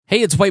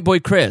Hey, it's White Boy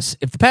Chris.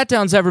 If the Pat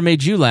Downs ever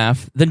made you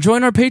laugh, then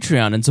join our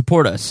Patreon and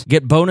support us.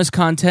 Get bonus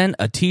content,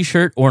 a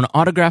t-shirt, or an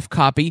autographed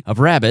copy of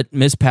Rabbit,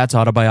 Miss Pat's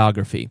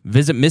autobiography.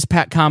 Visit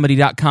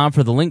MissPatComedy.com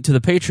for the link to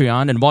the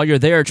Patreon, and while you're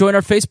there, join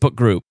our Facebook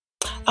group.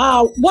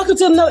 Welcome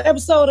to another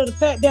episode of the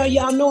Pat Down.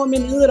 Y'all know I'm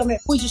in the hood. I'm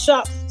at Preacher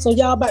Shop. So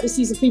y'all about to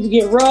see some people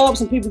get robbed,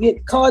 some people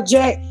get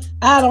carjacked.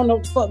 I don't know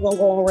what the fuck gonna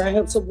go on around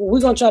here. So we're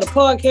gonna try to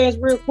podcast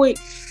real quick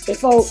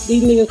before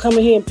these niggas come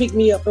in here and pick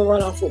me up and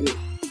run off with me.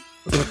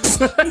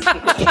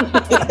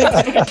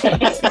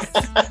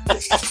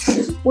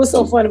 What's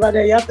so funny about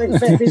that? Y'all think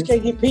fat bitch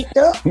can't get picked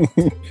up?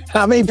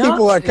 How many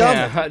people are coming?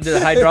 Yeah, the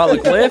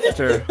hydraulic lift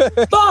or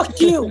Fuck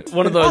you.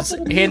 one of those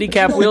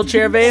handicap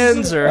wheelchair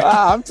vans or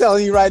I'm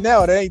telling you right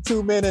now, there ain't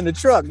 2 men in the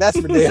truck. That's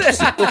for damn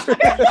sure.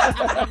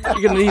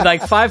 you're gonna need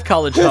like 5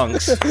 college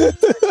hunks.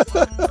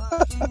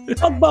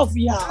 Fuck both of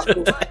y'all.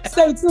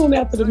 Stay tuned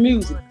after the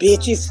music,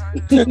 bitches.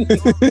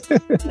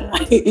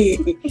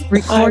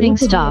 Recording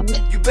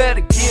stopped. You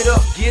better get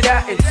up, get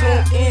out, and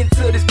tune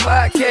into this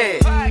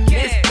podcast.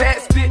 This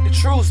Pat spit the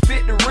truth,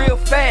 spit the real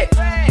fact.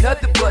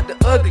 Nothing but the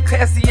ugly,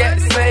 classy at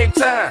the same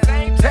time.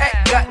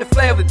 Pat got the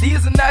flavor,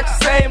 these are not your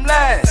same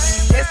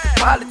lines. That's the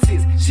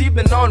politics, she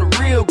been on the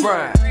real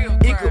grind.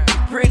 It could be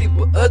pretty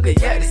but ugly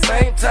at the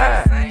same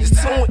time.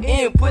 Just tune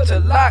in, put your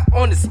lock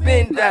on the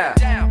spin down.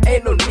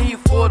 Ain't no need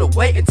for the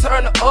wait and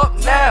turn it up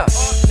now.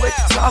 What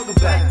you talking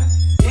about?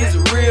 Is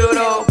it real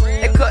though?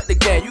 And cut the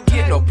game, you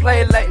get no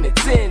play like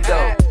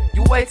Nintendo.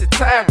 You wasted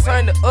time,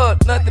 turn it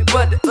up, nothing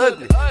but the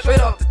ugly.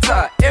 Straight off the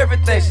top,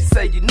 everything she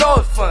say, you know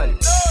it's funny.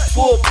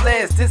 Full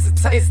blast, this a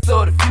taste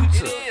of the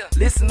future.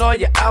 Listen on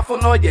your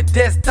iPhone, on your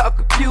desktop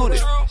computer.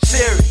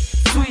 Share it,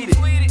 tweet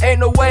it,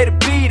 ain't no way to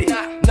beat it.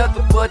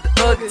 Nothing but the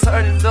ugly,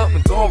 turn it up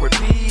and gon'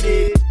 repeat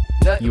it.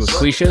 Nothing You with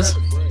Quisha's?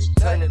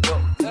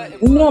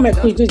 You know I'm at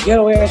Preacher's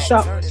ghetto ass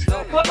shop.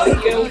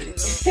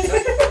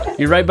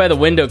 You're right by the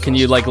window. Can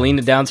you like lean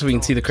it down so we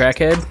can see the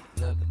crackhead?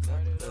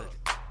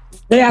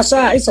 They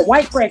outside. It's a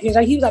white crackhead.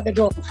 Like he was out there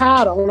doing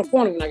powder on the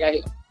corner when I got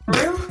here.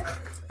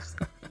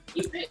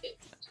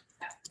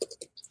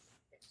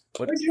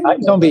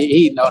 I'm gonna be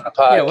eating on the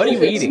podcast. Yeah, what are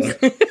you eating?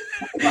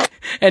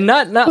 And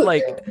not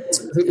like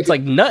it's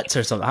like nuts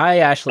or something. Hi,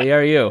 Ashley. How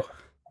are you?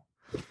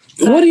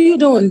 What are you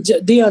doing,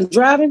 Dion?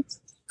 Driving?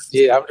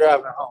 Yeah, I'm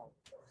driving home.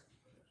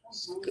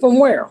 From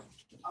where?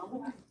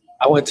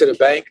 I went to the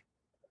bank.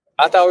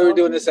 I thought we were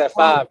doing this at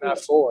 5, not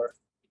 4.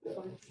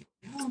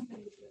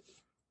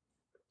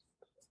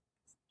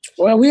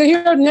 Well, we're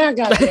here now,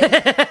 guys.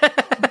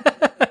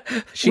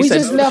 She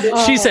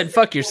said,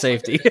 "Fuck your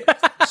safety."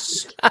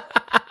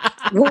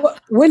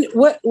 what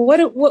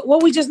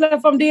we just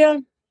left from,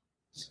 Dion?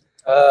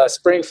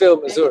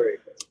 Springfield, Missouri.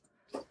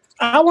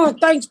 I want to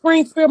thank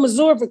Springfield,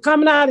 Missouri for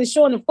coming out and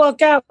showing the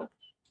fuck out.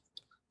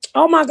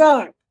 Oh my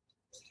God.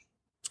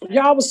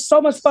 Y'all was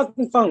so much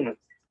fucking fun.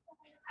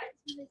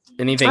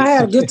 Anything? I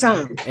had a good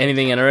time.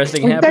 Anything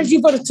interesting And happened? thank you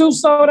for the 2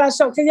 sold out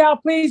show. Can y'all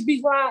please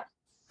be quiet?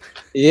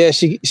 Yeah,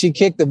 she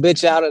kicked the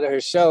bitch out of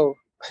her show.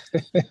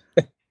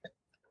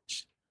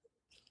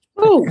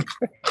 Ooh.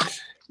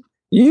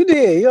 You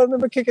did. You don't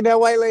remember kicking that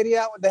white lady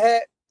out with the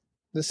hat?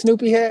 The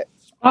Snoopy hat?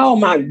 Oh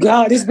my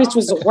God, this bitch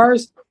was the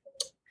worst.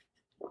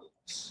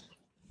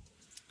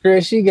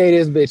 Chris, she gave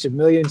this bitch a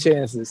million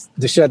chances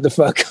to shut the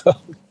fuck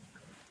up.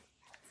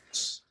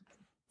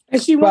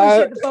 And she wouldn't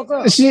shut the fuck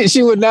up.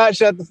 She would not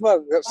shut the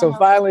fuck up. So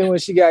finally, when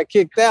she got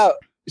kicked out,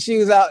 she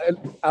was out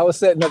and I was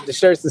setting up the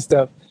shirts and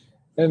stuff.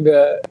 And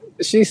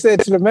she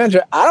said to the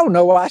manager, "I don't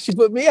know why she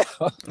put me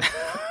out."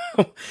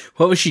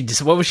 What was she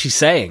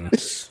saying?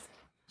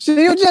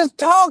 She was just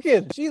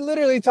talking. She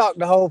literally talked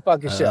the whole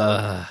fucking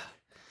show.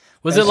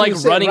 Was And it like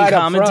running right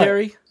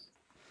commentary?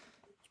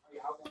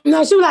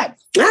 No, she was like,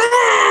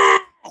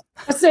 ah!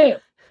 I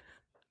said,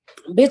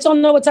 bitch, I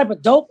don't know what type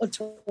of dope or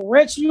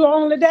Tourette's you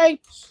on today,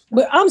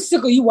 but I'm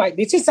sick of you white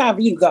bitch. It's time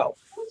for you to go.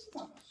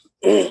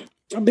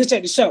 Bitch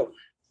at the show.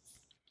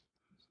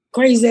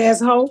 Crazy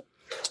asshole.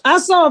 I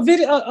saw a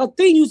video, a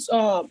thing you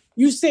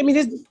sent me,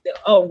 this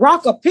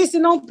rocker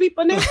pissing on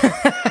people now.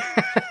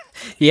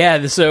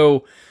 Yeah,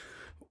 so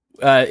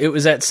it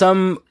was at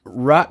some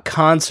rock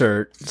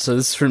concert. So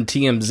this is from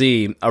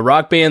TMZ. A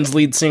rock band's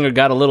lead singer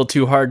got a little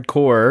too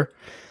hardcore.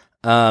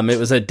 It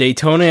was at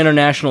Daytona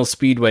International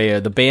Speedway.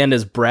 The band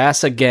is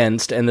Brass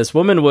Against, and this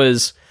woman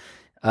was,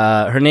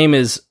 her name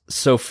is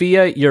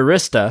Sophia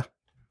Urista,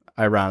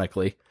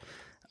 ironically.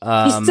 She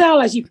sound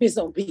like she pissed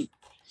on people.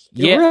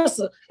 Yeah.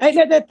 Urista.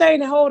 Ain't that thing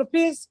that hold a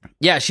piss?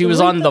 Yeah, she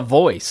was on The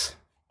Voice.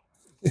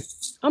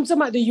 I'm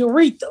talking about the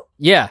urethra.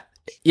 Yeah.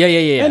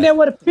 And then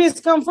where the piss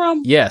come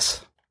from?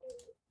 Yes.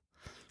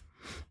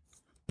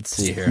 Let's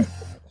see here.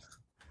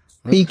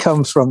 He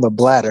comes from the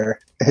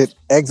bladder. It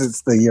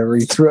exits the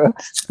urethra.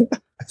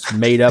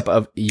 Made up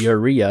of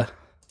urea.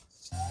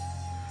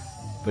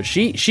 But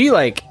she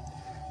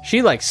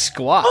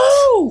squats.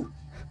 Oh!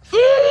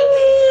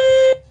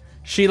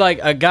 She like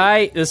a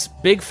guy, this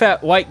big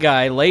fat white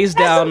guy lays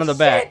down on the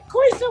back.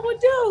 Quisha would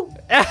do.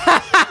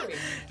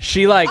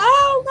 She like.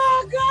 Oh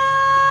my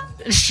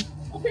God! She,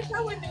 I wish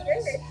I wouldn't do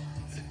that.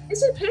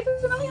 she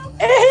pissing on him?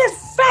 In his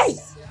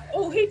face.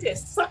 Oh, he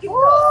just sucking it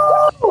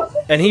up.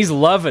 And he's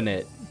loving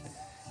it.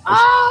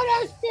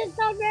 Oh, that shit's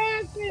so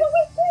nasty.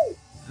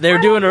 They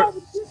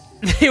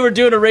were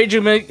doing a Rage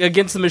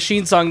Against the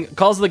Machine song,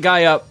 calls the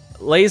guy up,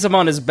 lays him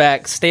on his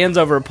back, stands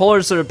over,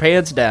 pulls her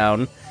pants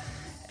down,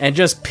 and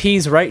just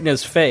pees right in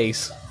his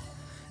face.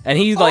 And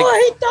he's like,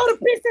 oh, he throw the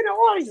piss in the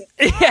audience.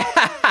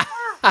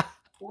 yeah.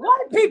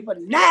 White people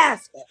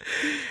nasty.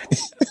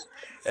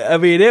 I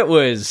mean, it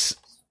was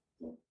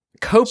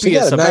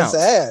copious amounts.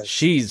 Nice ass.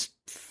 She's,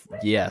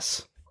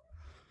 yes.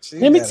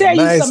 Let me tell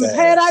you nice something. ass.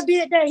 Had I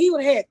did that, he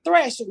would have had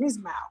thrash in his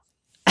mouth.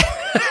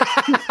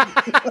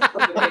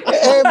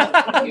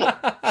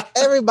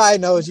 Everybody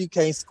knows you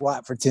can't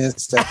squat for 10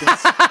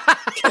 seconds.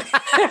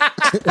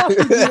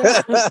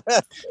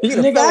 You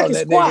Nigga, I can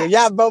that squat. nigga.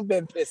 Y'all both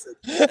been pissing.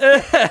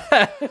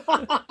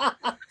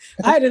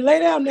 I had to lay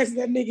down next to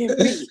that nigga and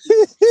pee.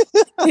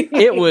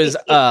 It was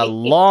a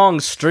long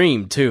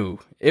stream, too.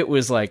 It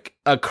was like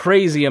a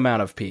crazy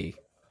amount of pee.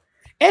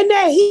 And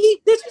that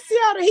heat, did you see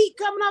all the heat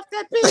coming off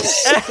that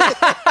piss?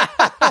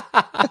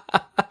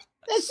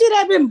 That shit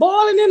had been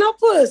boiling in her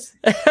pussy.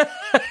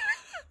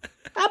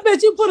 I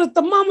bet you put a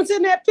thermometer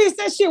in that piss,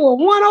 that shit was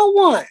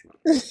 101.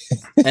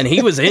 And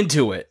he was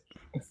into it.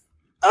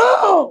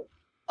 Oh,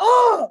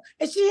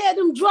 and she had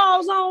them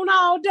drawers on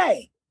all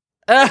day.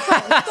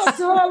 Stuck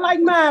to her like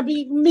mine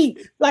be me,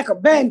 like a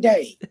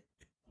Band-Aid.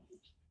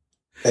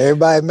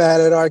 Everybody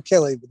mad at R.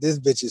 Kelly, but this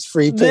bitch is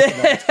free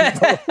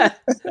pissing.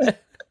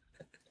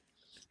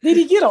 Did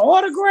he get an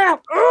autograph?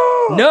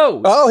 Oh.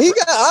 No. Oh, he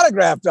got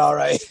autographed all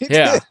right.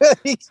 Yeah.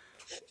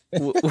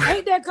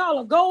 Ain't that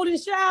called a golden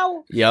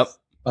shower? Yep.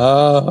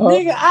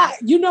 Nigga,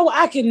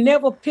 I can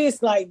never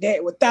piss like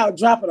that without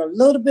dropping a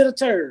little bit of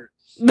turd.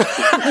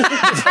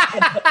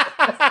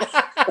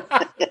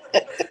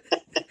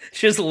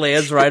 Just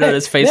lands right on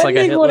his face that like a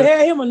nigga would Hitler.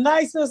 have him a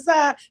nicer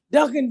side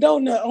Dunkin'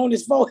 Donut on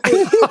his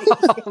forehead.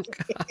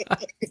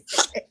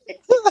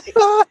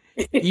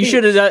 You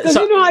should have done. Because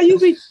you know how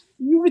you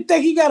would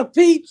think you got to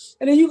pee,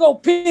 and then you go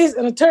piss,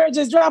 and a turd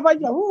just drop out.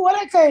 You like, ooh, where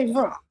that came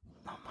from?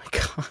 Oh my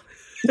god.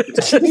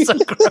 That's so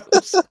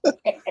gross.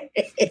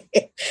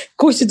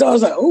 Cushy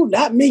dog's like, oh,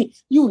 not me.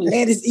 You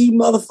lettuce eat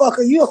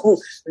motherfucker. You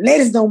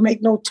lettuce don't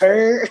make no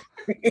turd.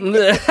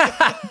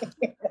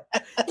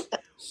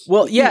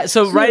 Well, yeah.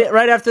 So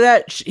right after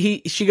that,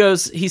 he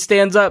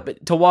stands up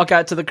to walk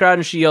out to the crowd,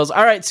 and she yells,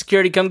 "All right,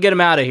 security, come get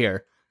him out of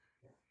here."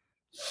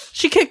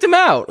 She kicked him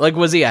out. Like,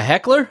 was he a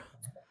heckler?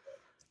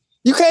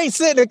 You can't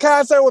sit in a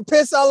concert with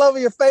piss all over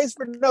your face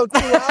for no 2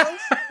 hours.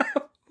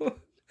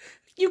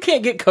 You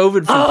can't get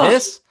COVID from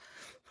piss.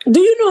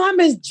 Do you know how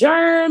many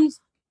germs?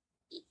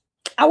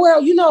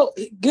 Well, you know,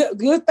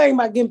 good thing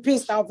about getting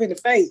pissed off in the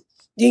face.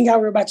 You ain't got to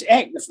worry about your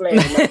acne flare.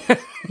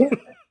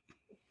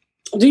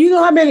 Do you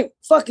know how many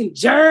fucking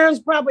germs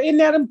probably in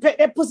there?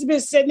 That pussy been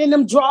sitting in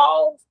them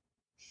drawers.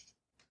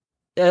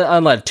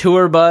 On a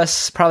tour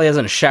bus, probably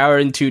hasn't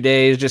showered in 2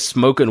 days, just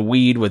smoking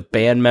weed with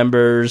band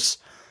members.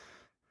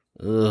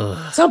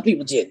 Ugh. Some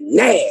people just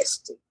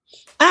nasty.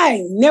 I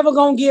ain't never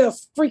gonna get a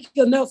freak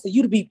enough for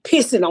you to be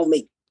pissing on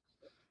me.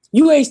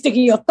 You ain't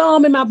sticking your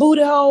thumb in my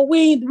booty hole.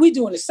 We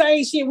doing the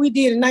same shit we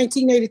did in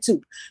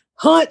 1982.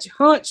 Hunch,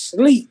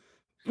 sleep.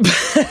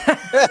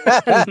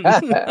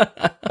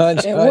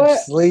 Hunch,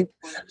 sleep.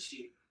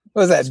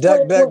 What was that?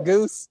 Duck,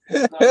 goose?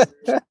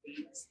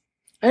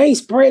 I ain't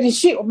spreading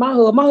shit with my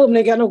hub. My hub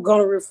ain't got no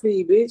gonorrhea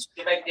feed, bitch.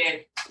 Get back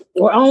there.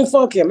 Well, I don't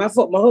fuck him. I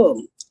fuck my hub.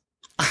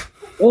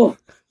 Oh.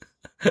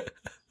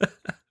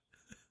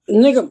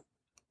 Nigga,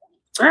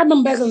 I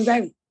remember back in the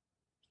day.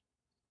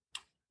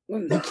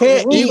 You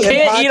can't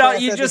eat all.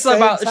 You just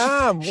about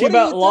she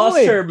about lost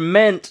her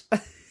mint.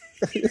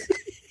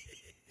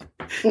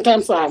 Okay,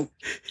 I'm sorry.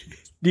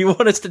 Do you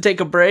want us to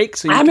take a break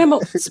so you remember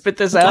can spit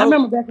this out? I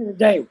remember back in the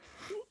day.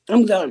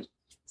 I'm done.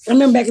 I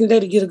remember back in the day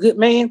to get a good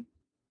man,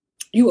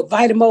 you would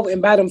invite him over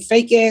and buy them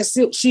fake ass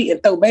silk sheet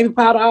and throw baby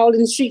powder all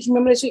in the sheets. You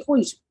remember that shit?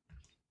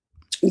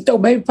 You throw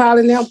baby powder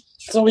in there.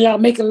 So when y'all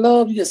making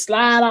love, you just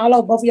slide all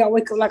over. Both of y'all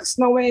wake up like a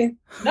snowman.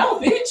 No,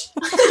 bitch.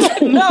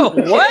 No,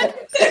 what?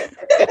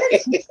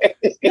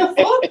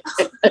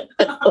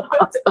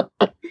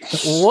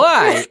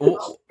 Why?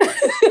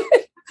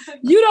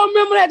 You don't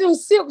remember that them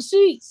silk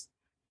sheets?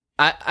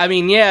 I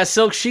mean, yeah,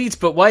 silk sheets,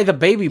 but why the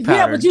baby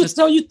powder? Yeah, but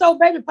so you throw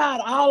baby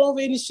powder all over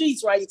in the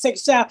sheets, right? You take a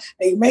shower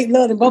and you make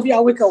love, and both of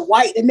y'all wake up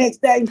white the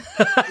next day.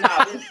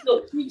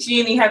 She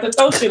didn't even have to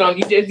throw shit on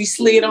you; just be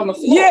slid on the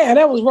floor. Yeah,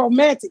 that was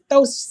romantic.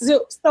 Throw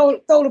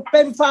the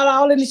baby powder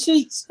all in the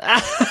sheets.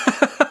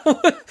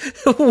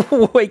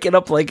 Waking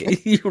up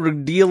like you were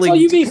dealing so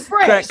you be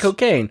fresh. Crack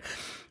cocaine.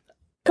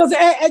 Because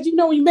as you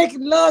know, when you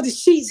making love, the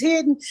sheets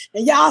hidden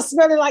and y'all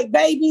smelling like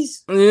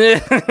babies.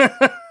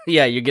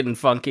 Yeah, you're getting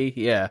funky.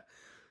 Yeah.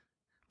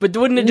 But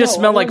wouldn't it just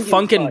smell like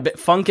funk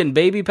and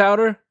baby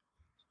powder?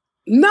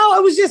 No,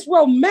 it was just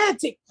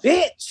romantic,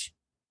 bitch.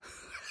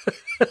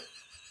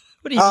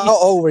 How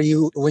old were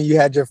you when you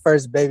had your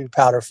first baby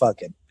powder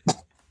fucking?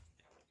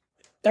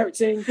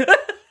 13.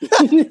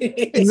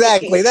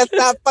 Exactly. That's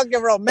not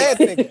fucking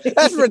romantic.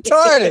 That's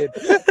retarded.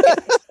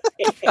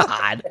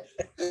 God.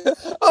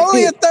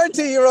 Only a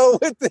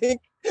 13-year-old would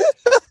think.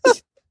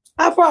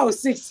 I probably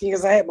was 16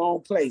 because I had my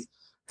own place.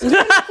 You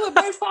put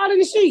baby powder in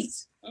the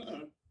sheets.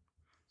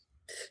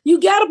 You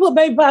gotta put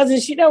baby powder in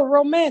the sheets. That was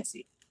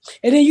romantic.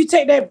 And then you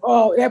take that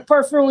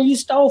perfume you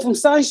stole from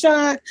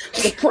Sunshine.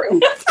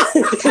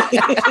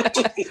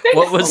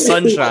 What was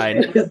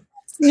Sunshine?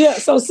 Yeah,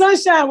 so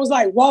Sunshine was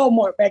like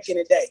Walmart back in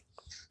the day.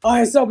 All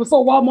right, so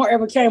before Walmart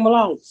ever came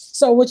along.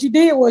 So what you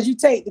did was you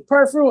take the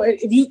perfume.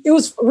 It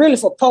was really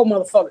for poor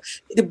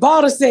motherfuckers. The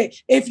bottle said,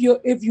 if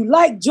you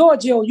like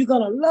Giorgio, you're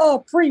gonna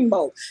love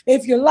Primo.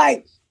 If you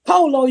like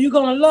Polo, you're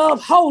gonna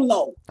love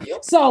Holo.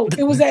 Yep. So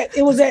it was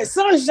at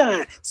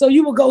Sunshine. So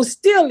you would go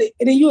steal it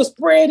and then you would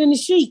spray it in the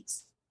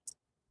sheets.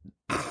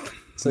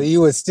 So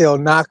you would still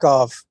knock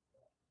off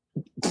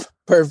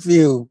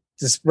perfume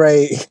to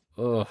spray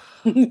in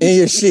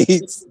your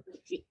sheets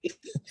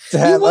to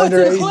have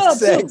underage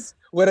sex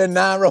with a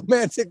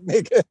non-romantic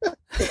nigga.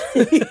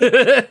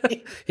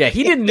 Yeah,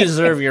 he didn't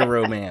deserve your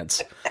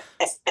romance.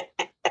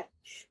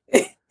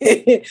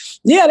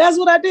 Yeah, that's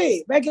what I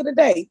did back in the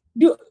day.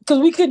 Because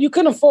you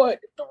couldn't afford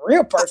the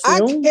real perfume. I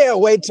can't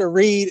wait to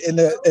read in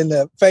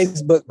the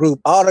Facebook group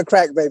all the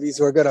crack babies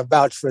who are gonna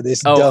vouch for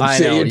this dumb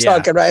shit you're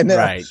talking right now.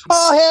 Right.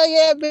 Oh hell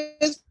yeah,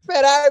 Miss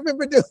Fred, I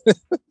remember doing it.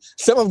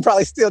 Some of them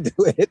probably still do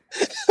it.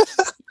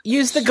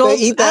 Use the gold.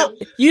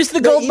 Use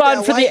the gold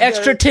bond for the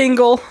extra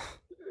tingle.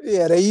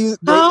 Yeah, they eat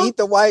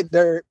the white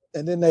dirt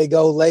and then they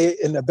go lay it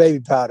in the baby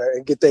powder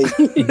and get their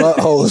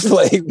buttholes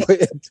played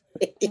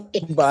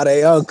with by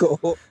their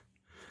uncle.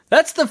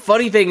 That's the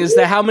funny thing is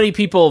that how many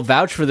people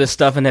vouch for this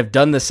stuff and have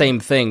done the same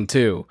thing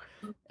too.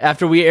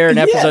 After we air an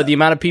episode, the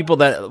amount of people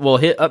that will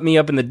hit me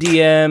up in the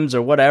DMs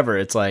or whatever,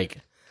 it's like,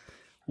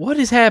 what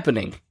is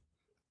happening?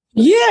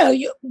 Yeah,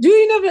 do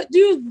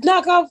you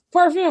knock off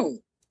perfume?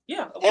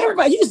 Yeah,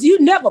 everybody. You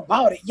never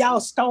bought it. Y'all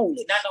stole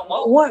it. Not no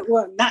more.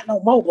 Well, not no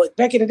more. But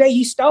back in the day,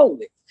 you stole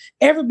it.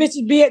 Every bitch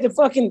would be at the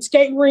fucking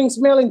skate ring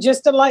smelling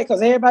just alike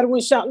because everybody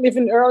went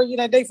shoplifting earlier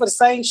that day for the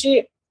same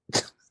shit.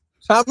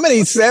 How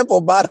many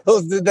sample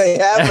bottles did they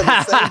have for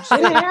the same shit? They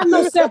didn't have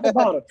no sample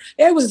bottle.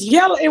 It was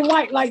yellow and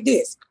white like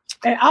this,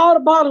 and all the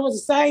bottles was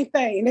the same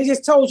thing. And they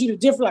just told you the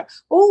different. Like,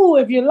 ooh,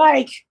 if you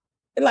like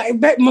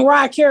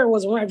Mariah Carey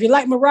was around. If you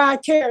like Mariah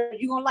Carey,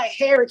 you're gonna like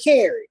Harry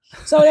Carey.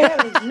 So they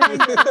had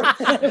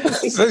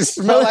a So it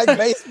smell like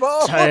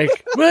baseball. Take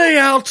me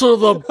out to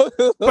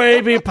the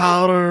baby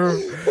powder.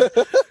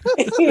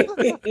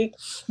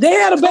 They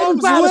had a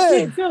baby powder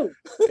stick too.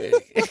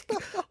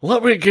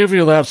 Let me give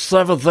you that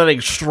 7th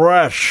inning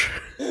stretch.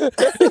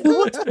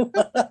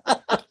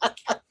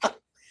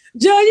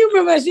 John, you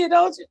remember that shit,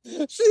 don't you?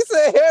 She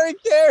said Harry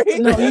Carey.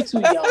 No, you too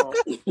young.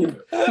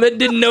 That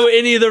didn't know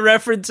any of the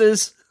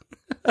references.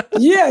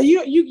 Yeah,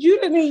 you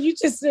didn't. You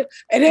just said.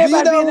 And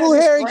everybody, do you know who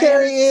Harry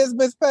Carey is,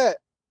 Miss Pat?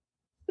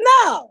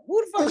 No,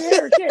 who the fuck is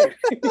Harry Carey?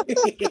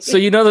 So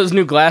you know those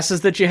new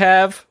glasses that you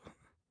have?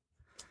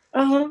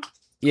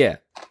 Yeah,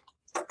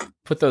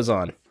 put those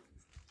on.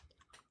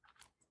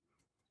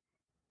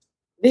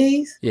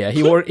 These? Yeah,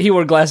 he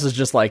wore glasses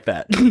just like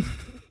that.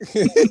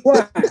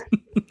 Why?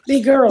 The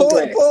girl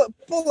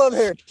pull up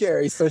Harry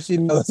Carey so she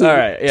knows. All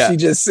right, yeah. She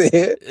just said,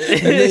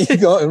 and then you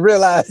go and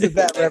realize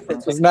that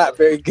reference was not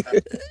very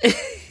good.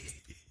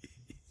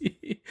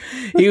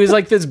 He was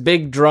like this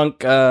big drunk,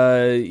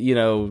 baseball.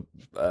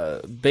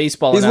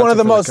 He's one of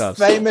the most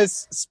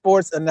famous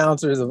sports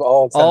announcers of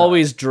all time.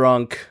 Always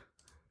drunk.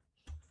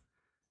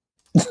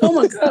 Oh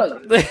my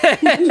god!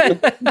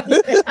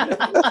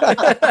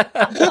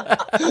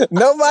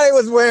 Nobody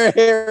was wearing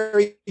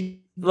Harry.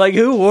 Like,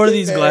 who wore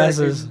these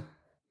glasses?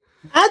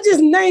 I just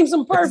named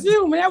some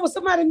perfume, and that was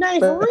somebody's name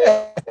for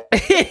real.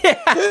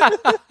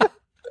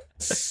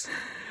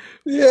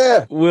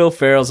 Yeah. Will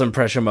Ferrell's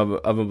impression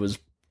of him was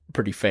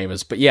pretty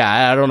famous. But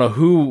yeah, I don't know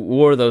who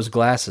wore those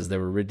glasses. They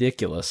were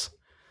ridiculous.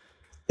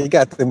 He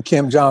got them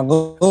Kim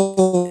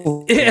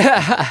Jong-un.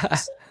 Yeah.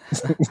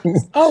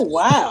 Oh,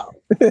 wow.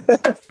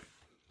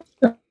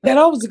 That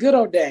was the good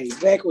old days,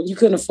 back when you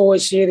couldn't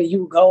afford shit and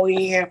you would go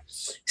in,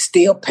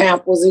 steal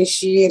Pampers and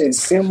shit and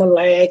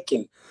Similac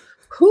and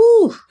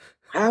whew,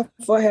 how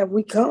far have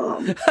we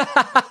come?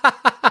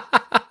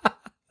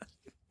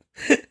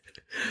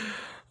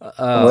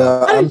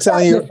 Well, I'm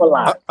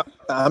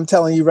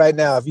telling you right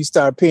now, if you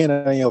start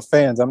peeing on your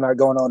fans, I'm not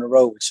going on the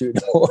road with you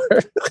anymore.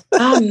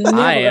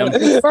 I am.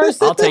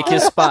 I'll take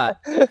his spot.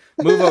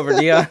 Move over,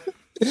 Dion.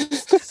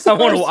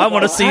 I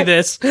want to see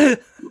this.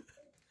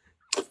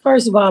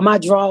 First of all, my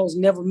drawers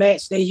never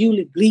match. They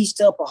usually bleached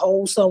up a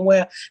hole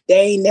somewhere.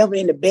 They ain't never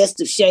in the best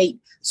of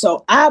shape.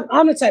 So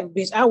I'm the type of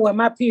bitch, I wear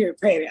my period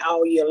panty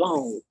all year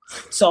long.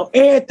 So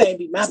everything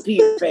be my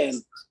period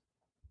panty.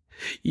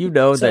 You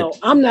know so that.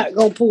 I'm not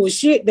going to pull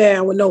shit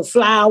down with no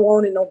flower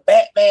on it, no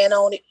Batman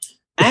on it.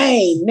 I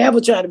ain't never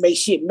tried to make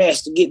shit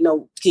match to get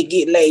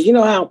laid. You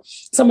know how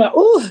somebody,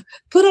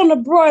 put on the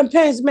bra and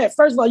pants match.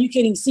 First of all, you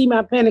can't even see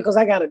my panty because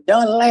I got a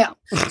done lap.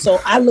 So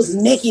I look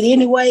naked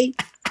anyway.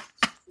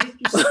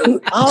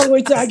 All the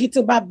way till I get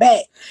to my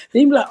back. Then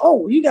he be like,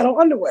 oh, you got on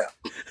underwear.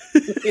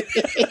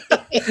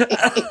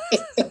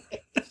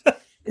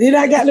 Then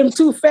I got them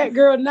 2 fat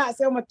girl knots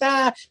on my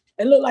thigh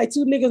and look like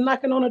 2 niggas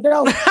knocking on the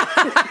door.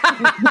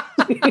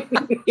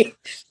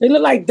 They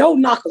look like door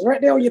knockers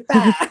right there on your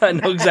thigh. I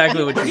know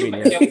exactly what you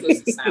mean. Your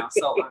pussy sounds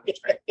so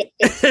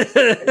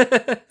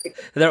unattractive.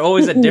 They're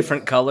always a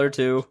different color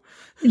too.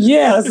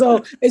 Yeah,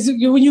 so it's,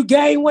 when you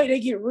gain weight,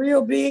 they get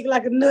real big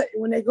like a nut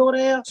when they go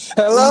down.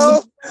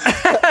 Hello?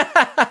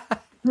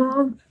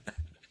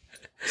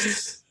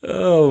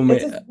 Oh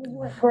man,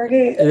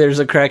 there's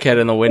a crackhead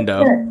in the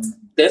window.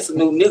 That's a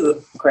new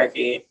nigga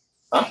crackhead.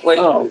 Wait.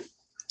 Oh,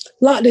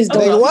 lock this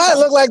door. Nigga, why it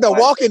look like the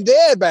Walking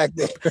Dead back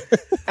there?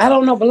 I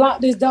don't know, but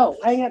lock this door.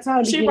 I ain't got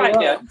time to She get right it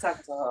there. up. I'm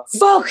talking to her.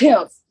 Fuck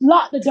him.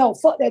 Lock the door.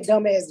 Fuck that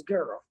dumbass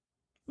girl.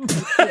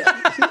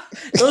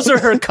 Those are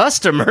her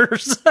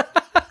customers.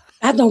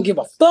 I don't give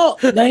a fuck.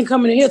 They ain't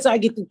coming in here till I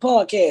get the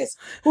podcast.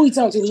 Who he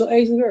talking to? Little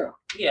Asian girl.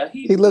 Yeah,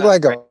 He look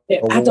like a Yeah,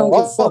 I don't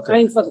give a fuck. I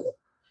ain't fucking.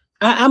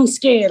 I'm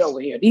scared over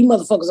here. These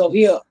motherfuckers over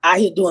here out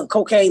here doing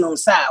cocaine on the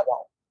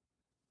sidewalk.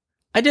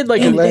 I did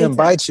like You him. let him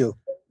bite you.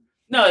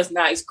 No, it's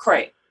not. It's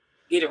crack.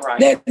 Get it right.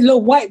 That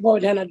little white boy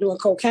down there doing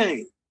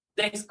cocaine.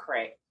 That's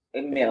crack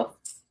and milk.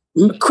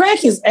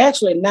 Crack is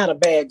actually not a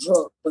bad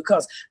drug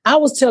because I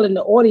was telling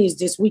the audience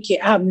this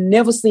weekend, I've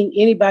never seen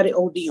anybody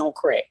OD on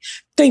crack.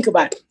 Think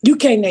about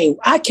it.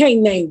 I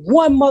can't name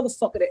one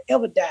motherfucker that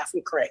ever died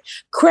from crack.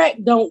 Crack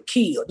don't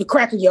kill. The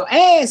crack of your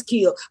ass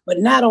kill, but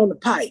not on the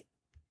pipe.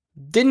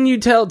 Didn't you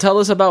tell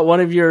us about one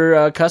of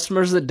your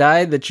customers that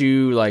died that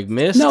you like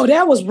missed? No,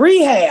 that was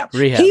rehab.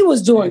 Rehab. He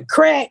was doing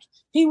crack.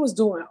 He was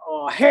doing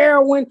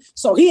heroin.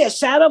 So he had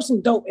shot up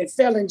some dope and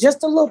fell in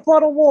just a little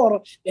pot of water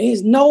and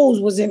his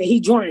nose was in it. He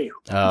drowned.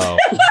 Oh.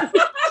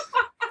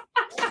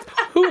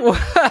 Who?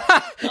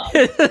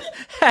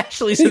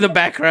 Ashley's in the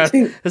background.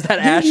 Is that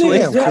Ashley?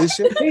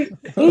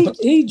 Damn,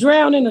 He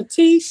drowned in a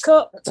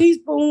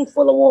teaspoon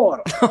full of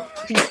water. Oh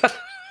my God.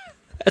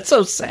 That's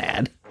so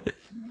sad.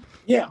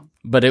 Yeah.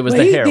 But it was But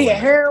the he heroin. did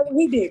heroin,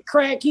 he did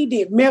crack, he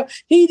did milk,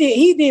 he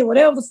did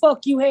whatever the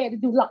fuck you had to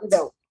do, lock the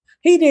door.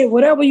 He did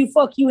whatever you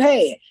fuck you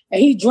had,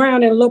 and he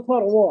drowned in a little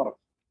pot of water.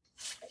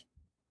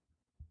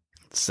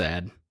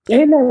 Sad.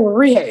 They never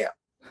rehab.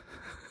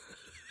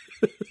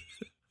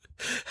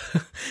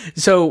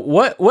 So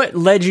what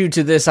led you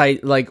to this?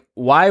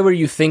 Why were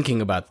you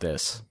thinking about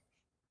this?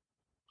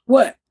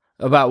 What?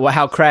 About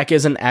how crack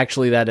isn't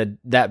actually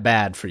that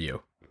bad for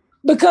you?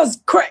 Because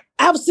crack,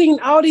 I've seen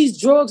all these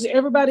drugs that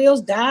everybody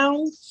else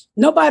down.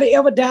 Nobody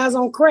ever dies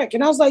on crack.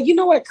 And I was like, you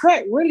know what?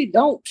 Crack really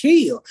don't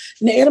kill.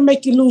 Now, it'll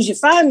make you lose your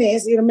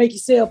finance. It'll make you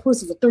sell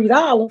pussy for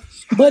 $3,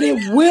 but it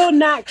will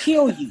not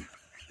kill you.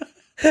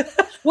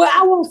 Well,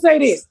 I won't say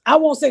this.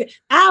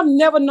 I've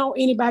never known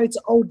anybody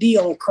to OD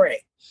on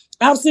crack.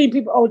 I've seen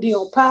people OD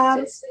on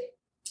powder.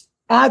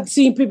 I've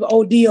seen people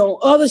OD on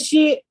other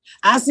shit.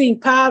 I've seen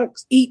powder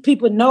eat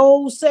people's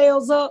nose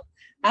cells up.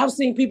 I've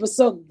seen people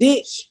suck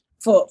dick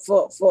for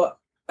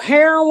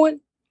heroin.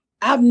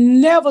 I've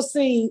never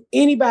seen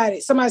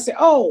somebody say,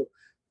 oh,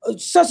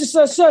 such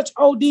and such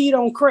OD'd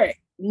on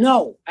crack.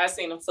 No. I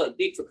seen them suck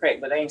dick for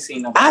crack, but I ain't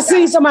seen them. I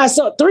seen somebody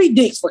suck 3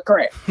 dicks for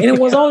crack, and it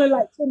was only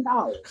like $10.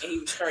 And he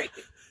was straight.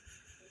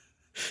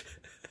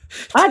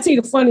 I tell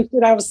you the funny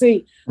shit I ever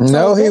seen.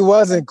 No, he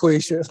wasn't,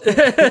 Quisha.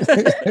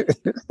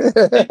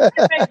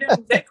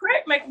 That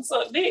crack make them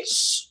suck dick.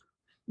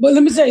 But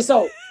let me tell you,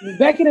 so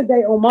back in the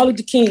day on Martin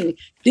Luther King,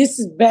 this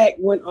is back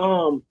when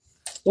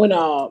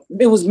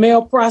it was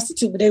male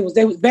prostitute, but they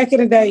was back in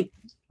the day,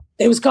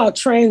 they was called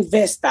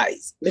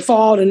transvestites before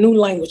all the new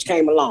language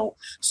came along.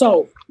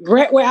 So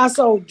right where I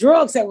sold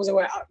drugs, that was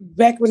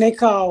back when they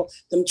called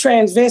them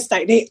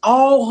transvestite. They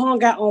all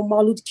hung out on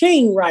Martin Luther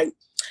King, right?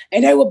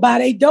 And they would buy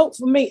their dope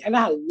for me, and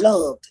I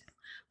loved it.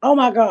 Oh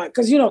my God,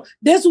 because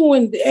this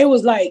one it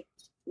was like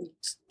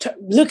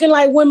looking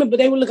like women, but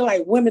they were looking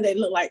like women. They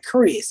looked like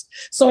Chris,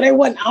 so they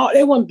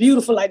wasn't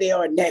beautiful like they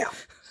are now.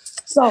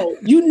 So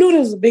you knew there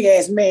was a big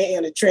ass man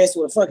in a dress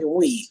with a fucking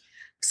wig.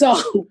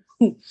 So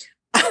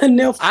I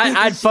never.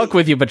 I'd fuck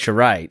with you, but you're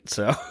right.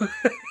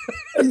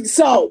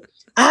 So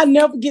I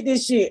never get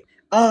this shit.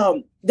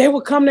 They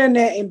would come down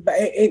there and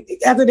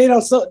after they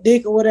don't suck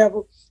dick or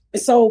whatever,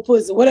 and sold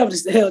pussy, whatever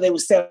the hell they were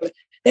selling,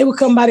 they would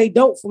come buy their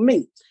dope for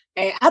me.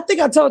 And I think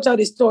I told y'all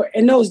this story.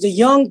 And the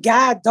young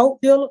guy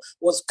dope dealer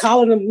was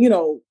calling them,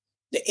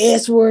 the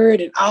S word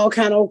and all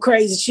kind of old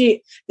crazy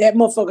shit. That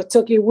motherfucker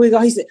took his wig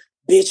off. He said,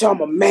 bitch, I'm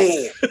a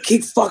man.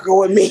 Keep fucking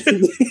with me.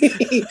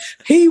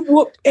 He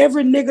whooped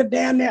every nigga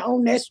down there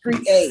on that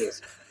street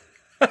ass.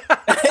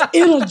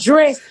 In a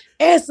dress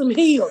and some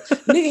heels.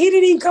 He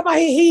didn't even come out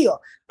here healed.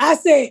 I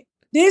said,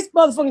 this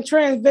motherfucking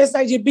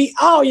transvestite just beat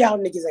all y'all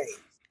niggas ass.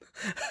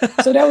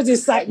 So that was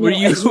excitement.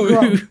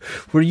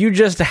 Were you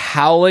just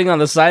howling on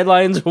the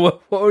sidelines?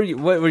 What were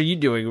you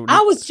doing? I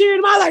was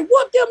cheering them. I was like,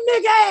 whoop them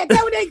nigga ass.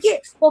 That's what they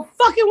get for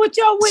fucking with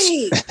your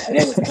wig. And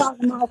they was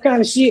talking all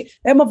kind of shit.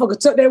 That motherfucker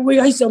took that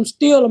wig. He said, I'm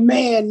still a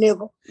man,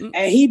 nigga.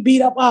 And he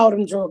beat up all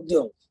them drug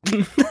dealers.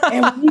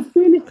 And when he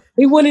finished,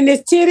 He went in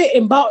his titty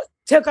and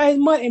took out his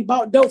money and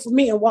bought dope for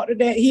me and walked to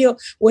that hill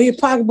with his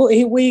pocketbook and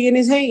his wig in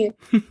his hand.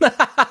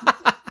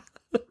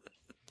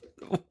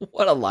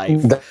 What a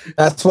life.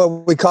 That's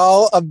what we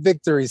call a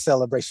victory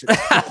celebration.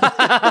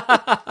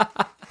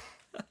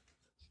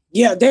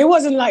 Yeah, they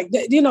wasn't like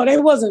that. You know, they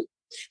wasn't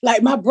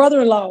like my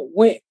brother-in-law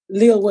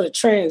lived with a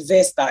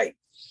transvestite.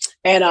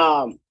 And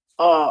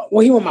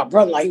he was my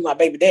brother-in-law, he was my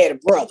baby daddy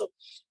brother.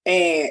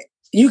 And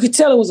you could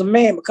tell it was a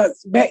man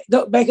because back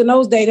in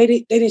those days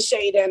they didn't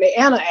shade down their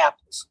Anna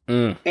apples.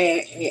 Mm.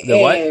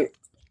 And what?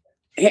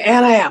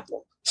 Anna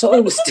apple. So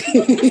it was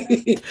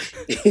it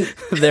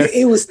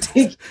was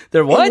sticky.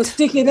 They're what? It was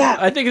sticking out.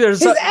 I think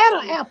there's It's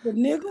Anna apple,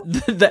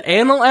 nigga. The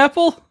anal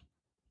apple?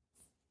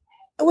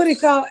 What do you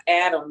call it?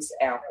 Adam's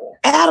apple.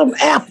 Adam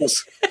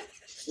apples.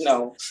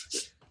 No.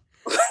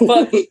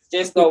 Fuck it.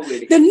 Just go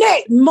with it. The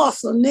neck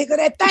muscle, nigga.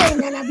 That thing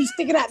man, I be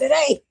sticking out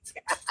today.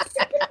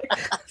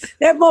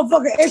 That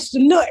motherfucker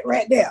extra nut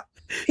right there.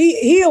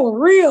 He was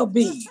real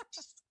big.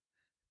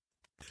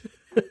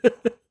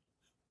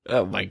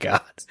 Oh my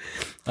God.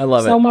 I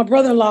love it. So my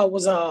brother-in-law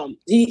was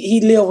he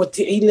lived with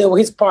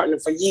his partner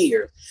for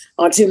years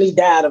until he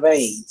died of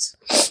AIDS.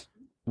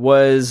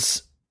 Were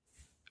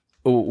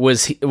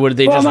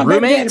they just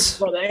roommates?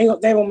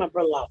 They were my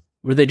brother-in-law.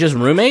 Were they just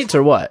roommates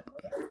or what?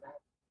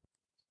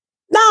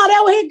 No,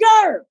 that was his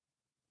girl.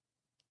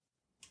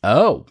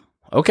 Oh,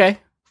 okay.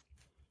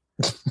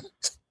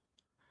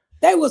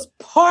 They was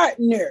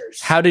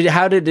partners. How did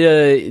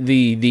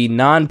the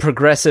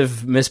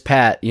non-progressive Miss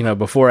Pat,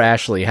 before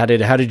Ashley, how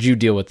did you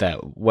deal with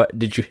that? What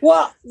did you?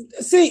 Well,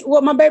 see,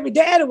 my baby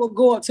daddy would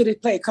go up to this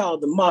place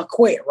called the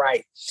Marquette,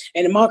 right?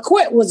 And the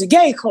Marquette was a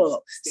gay club.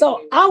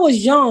 So I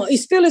was young. It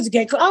still is a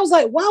gay club. I was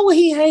like, why would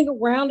he hang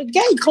around the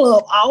gay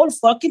club all the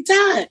fucking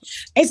time?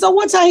 And so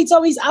one time he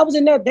told me, I was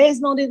in there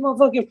dancing on this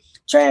motherfucking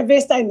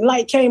transvestite and the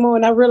light came on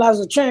and I realized it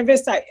was a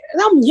transvestite.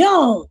 And I'm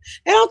young.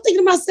 And I'm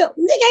thinking to myself, nigga,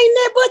 ain't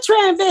that but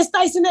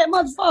transvestites in that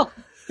motherfucker.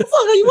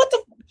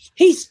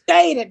 He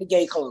stayed at the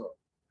gay club.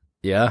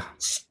 Yeah.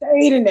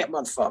 Stayed in that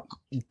motherfucker.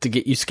 To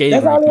get you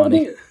skating rink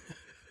money.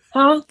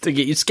 Huh? To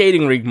get you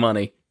skating rink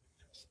money.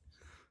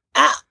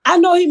 I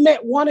know he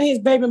met one of his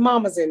baby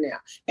mamas in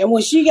there. And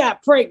when she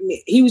got pregnant,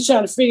 he was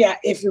trying to figure out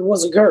if it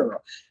was a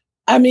girl.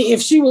 I mean,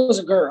 if she was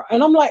a girl.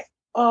 And I'm like,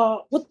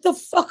 what the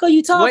fuck are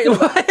you talking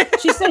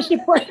about? She said she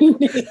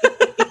pregnant.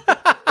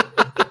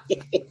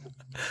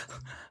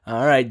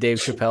 All right, Dave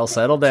Chappelle,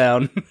 settle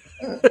down.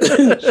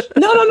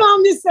 No,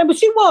 I'm just saying, but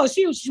she was.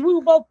 We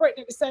were both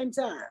pregnant at the same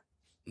time.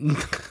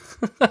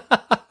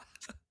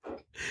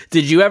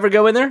 Did you ever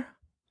go in there?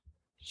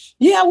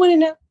 Yeah, I went in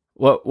there.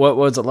 What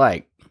was it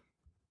like?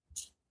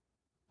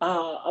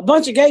 A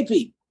bunch of gay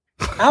people.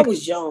 I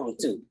was young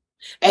too.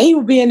 And he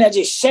would be in there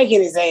just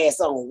shaking his ass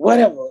on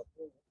whatever.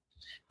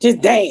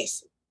 Just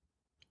dancing.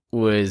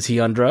 Was he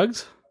on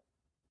drugs?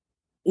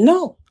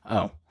 No.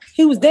 Oh.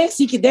 He was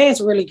dancing. He could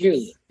dance really good.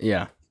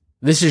 Yeah.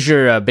 This is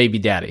your baby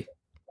daddy.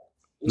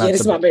 Yeah,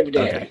 this is my baby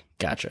daddy. Okay,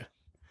 gotcha.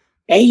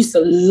 And he used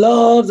to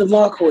love the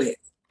Marquette.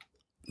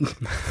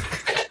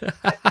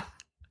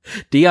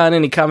 Dion,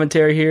 any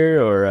commentary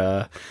here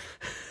or?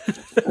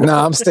 No,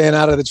 I'm staying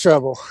out of the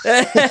trouble.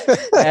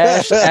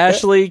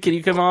 Ashley, can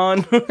you come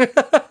on?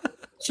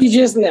 She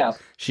just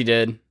left. She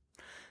did.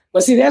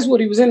 But see, that's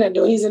what he was in there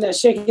doing. He's in there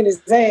shaking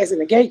his ass in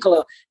the gay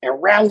club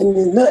and rattling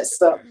his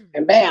nuts up.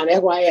 And bam,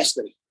 that's why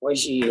Ashley, where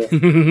she is.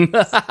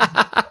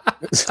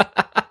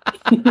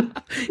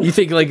 You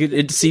think like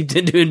it seeped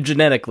into him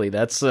genetically?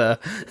 That's yeah.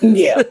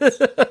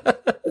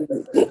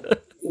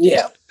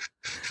 Yeah.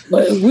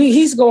 But he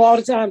used to go all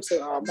the time to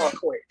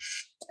Marquette.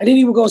 And then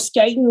he would go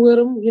skating with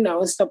him,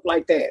 and stuff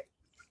like that.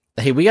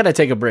 Hey, we got to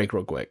take a break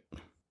real quick.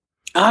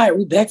 All right,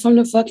 we back from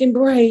the fucking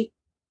break.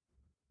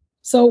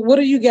 So what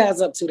are you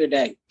guys up to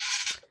today?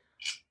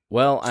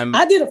 Well,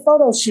 I did a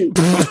photo shoot.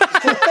 The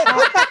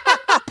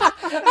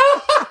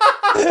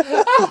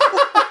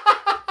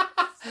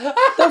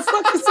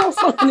fuck is so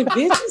funny,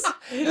 bitches?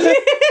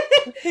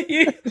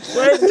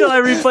 Wait until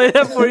I replay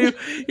that for you.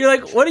 You're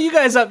like, what are you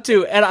guys up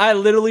to? And I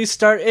literally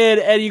start in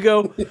and you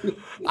go,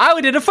 I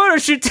did a photo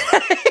shoot today.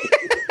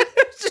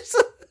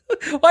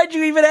 Why'd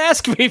you even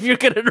ask me if you're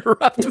going to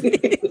interrupt me?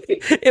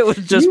 It was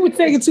just... You were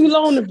taking too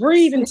long to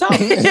breathe and talk.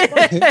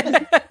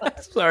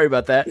 Sorry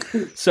about that.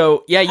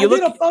 So, yeah, you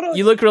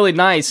look really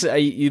nice.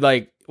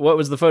 What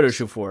was the photo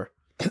shoot for?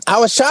 I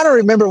was trying to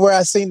remember where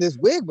I seen this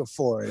wig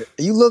before.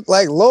 You look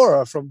like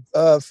Laura from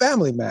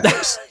Family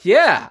Matters.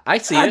 Yeah, I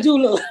see it. I do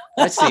look.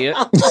 I see it.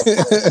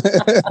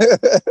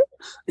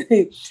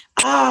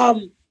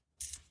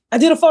 I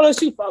did a photo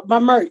shoot for my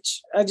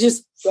merch. I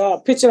just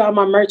pictured out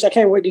my merch. I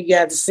can't wait for you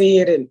guys to see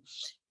it and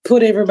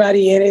put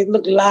everybody in it. It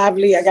looked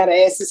lively. I got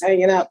asses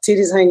hanging out,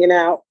 titties hanging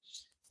out.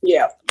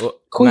 Yeah. Well,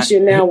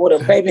 Quisha now with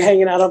a baby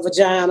hanging out of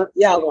vagina.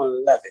 Y'all gonna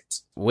love it.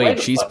 Wait,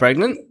 she's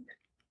pregnant?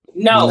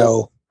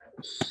 No.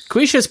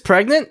 Quisha's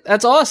pregnant?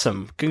 That's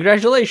awesome.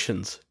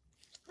 Congratulations.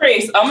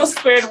 Chris, I'm going to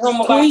spare the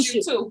room about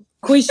you too.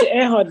 Quisha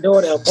and her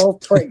daughter are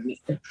both pregnant.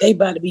 They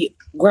about to be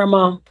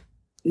grandma,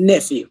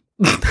 nephew.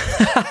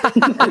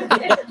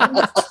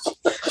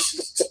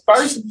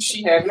 First,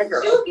 she having a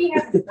girl.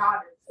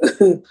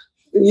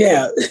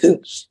 Yeah.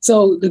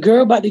 So the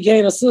girl about to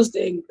gain a sister,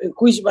 and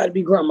Quisha about to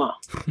be grandma.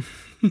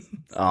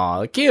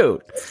 Aw,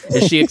 cute.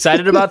 Is she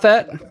excited about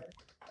that?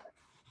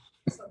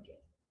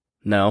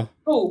 No.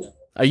 Who?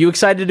 Are you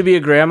excited to be a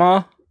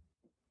grandma?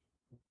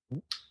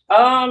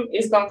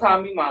 It's gonna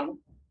call me mama.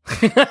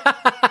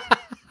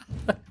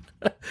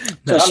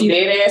 So I'm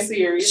dead ass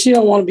serious. She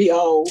don't want to be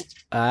old.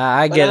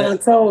 I get I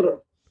it. told her.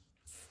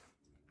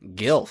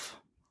 GILF.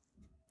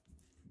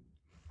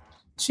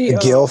 She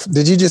GILF.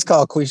 Did you just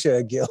call Quisha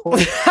a GILF?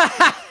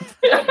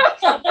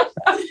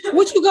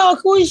 What you call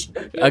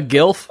Quisha? A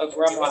GILF? A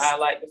grandma I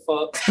like to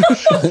fuck.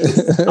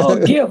 Oh,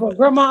 GILF. A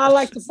grandma I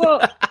like to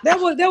fuck. That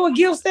what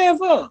GILF stand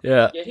for?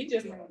 Yeah. Yeah, he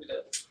just named it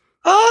up.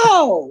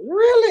 Oh,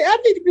 really? I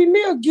need to be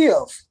me a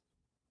GILF.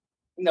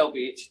 No,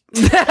 bitch.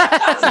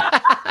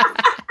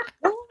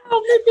 Oh,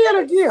 me being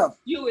a GILF.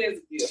 You is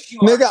a gift.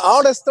 Nigga,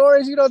 all the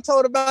stories you done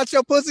told about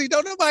your pussy,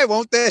 don't nobody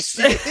want that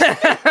shit.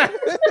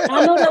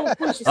 I know that was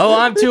Quisha. Oh,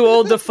 I'm too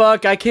old to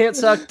fuck. I can't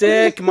suck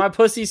dick. My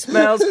pussy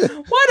smells.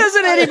 Why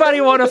doesn't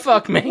anybody want to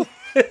fuck me?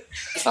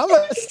 I'm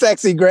a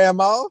sexy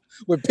grandma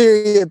with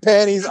period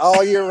panties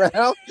all year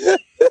round.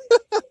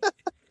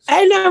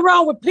 Ain't nothing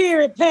wrong with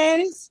period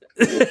panties.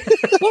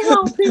 What's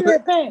wrong with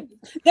period panties?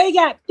 They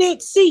got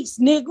thick seats,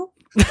 nigga.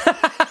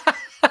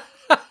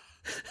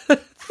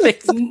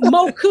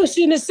 More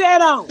cushion to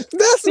sit on.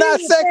 That's not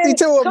Period sexy panties.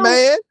 to a Come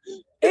man.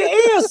 It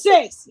is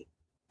sexy.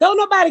 Don't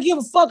nobody give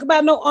a fuck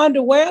about no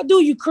underwear, do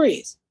you,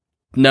 Chris?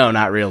 No,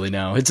 not really.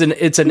 No, it's an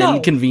No.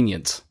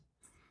 inconvenience.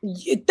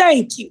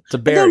 Thank you. It's a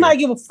barrier. Don't nobody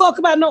give a fuck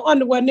about no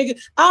underwear, nigga.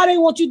 All they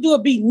want you to do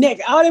is be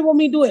naked. All they want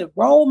me to do is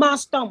roll my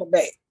stomach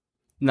back.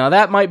 Now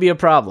that might be a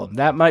problem.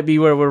 That might be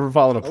where we're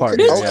falling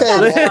apart. Okay. How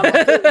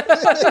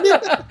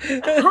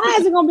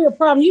is it gonna be a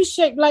problem? You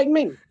shaped like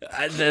me.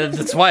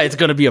 That's why it's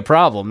going to be a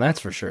problem. That's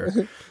for sure.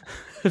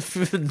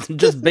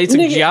 Just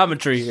basic Nigga.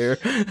 geometry here.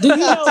 Do you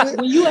know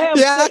when you have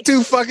Yeah, sex,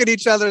 two fucking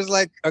each other is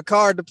like a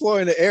car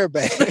deploying an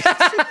airbag.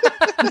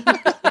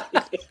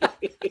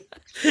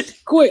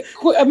 quick.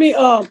 I mean,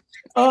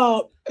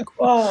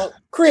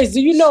 Chris,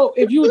 do you know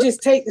if you would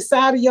just take the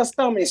side of your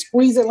stomach and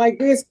squeeze it like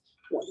this,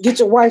 get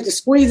your wife to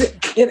squeeze it,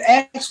 it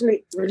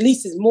actually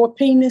releases more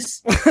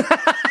penis?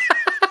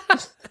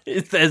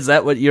 Is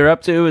that what you're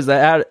up to? Is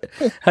that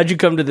how'd you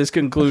come to this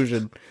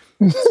conclusion?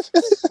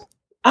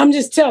 I'm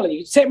just telling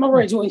you. Take my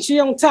word. When she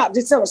on top,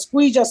 just tell her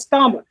squeeze your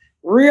stomach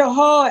real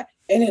hard,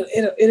 and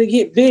it'll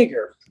get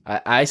bigger.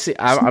 I see.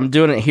 I'm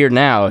doing it here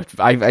now.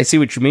 I see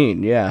what you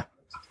mean. Yeah,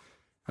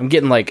 I'm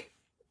getting like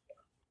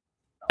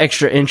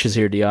extra inches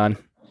here, Dion.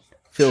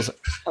 Feels.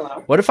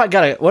 Hello? What if I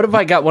got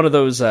one of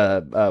those?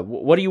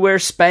 What do you wear?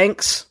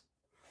 Spanx?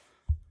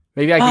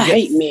 Maybe I I could get.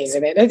 hate men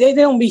in that. They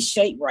don't be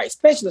shaped right,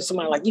 especially with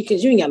somebody like you,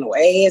 because you ain't got no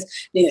ass.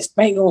 Then the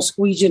spank gonna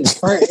squeeze you in the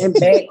front and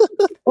back.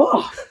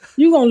 Oh,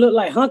 you gonna look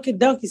like Hunky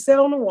Dunky set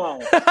on the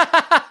wall.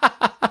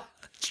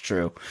 It's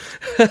true.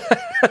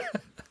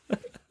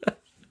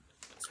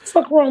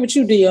 Fuck wrong with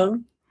you,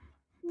 Dion?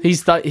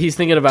 He's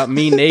thinking about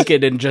me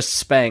naked and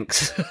just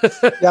Spanx.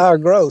 Y'all are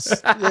gross.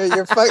 Yeah,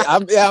 you're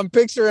fucking. I'm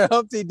picturing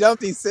Humpty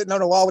Dumpty sitting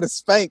on the wall with a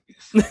spank,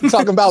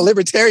 talking about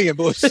libertarian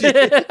bullshit.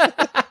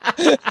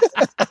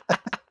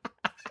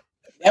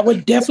 That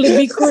would definitely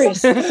be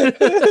Chris.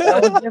 That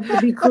would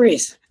definitely be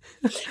Chris.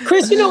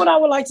 Chris, you know what I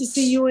would like to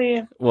see you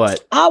in?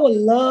 What? I would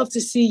love to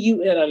see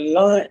you in a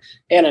lunch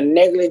and a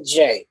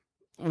negligee.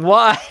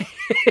 Why?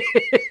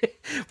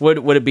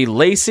 Would it be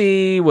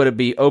lacy? Would it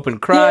be open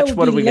crotch? Yeah, it would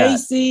What do be we got?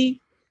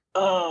 lacy,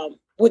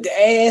 with the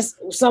ass,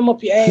 some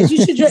up your ass.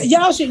 You should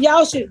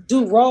y'all should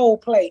do role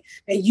play,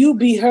 and you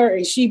be her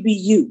and she be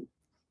you.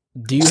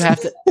 Do you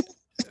have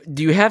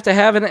to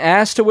have an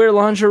ass to wear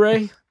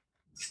lingerie?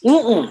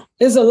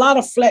 There's a lot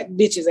of flat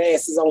bitches'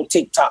 asses on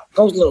TikTok.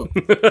 Go look.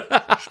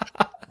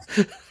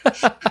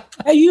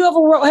 Have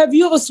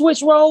you ever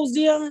switched roles,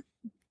 Dion?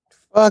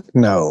 Fuck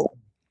no.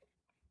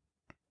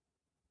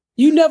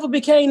 You never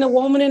became a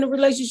woman in a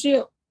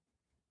relationship?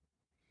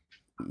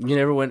 You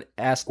never went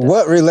ass down,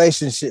 What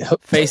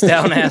relationship? face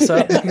down, ass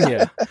up?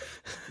 Yeah.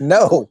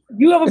 No.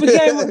 You ever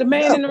became with the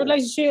man in a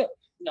relationship?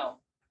 No,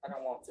 I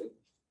don't want to.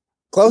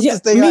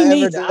 Closest thing me I ever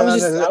neither. done.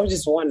 I was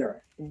just wondering.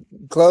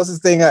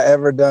 Closest thing I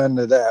ever done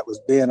to that was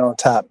being on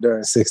top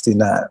during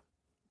 69.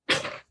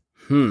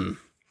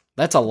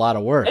 That's a lot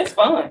of work. It's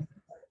fun.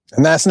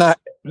 And that's not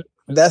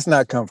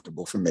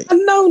comfortable for me. I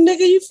know,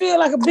 nigga, you feel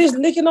like a bitch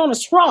licking on a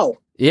straw.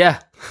 Yeah.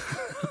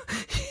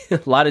 A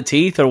lot of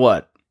teeth or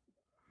what?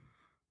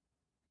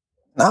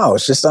 No,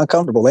 it's just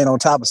uncomfortable laying on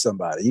top of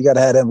somebody. You got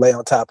to have them lay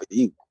on top of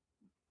you.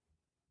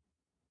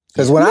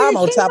 Because when I'm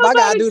on top, I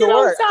got to do the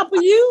work. On top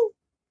of you?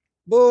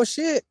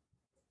 Bullshit.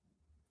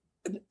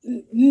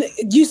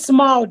 You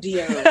small,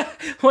 Dion.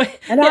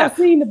 And I've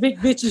seen the big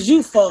bitches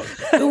you fuck.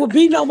 There will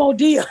be no more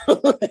Dion.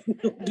 Why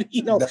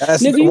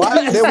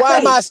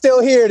am I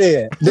still here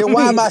then?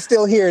 Nigga,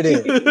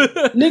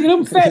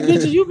 them fat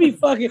bitches you be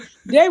fucking,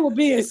 they will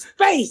be in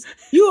space.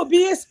 You will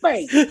be in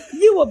space.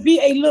 You will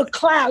be a little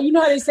cloud. You know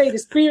how they say the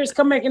spirits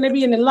come back and they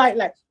be in the light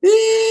like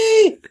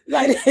that.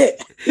 Like a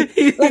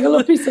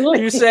little piece of light.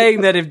 You're saying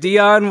that if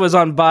Dion was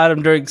on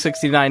bottom during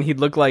 69, he'd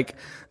look like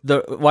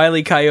the Wile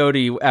E.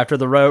 Coyote after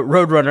the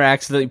Roadrunner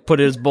accidentally put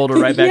his boulder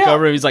right back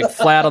over him. He's like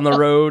flat on the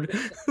road,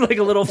 like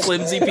a little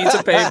flimsy piece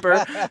of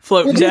paper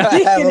floating down.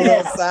 Have a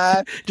little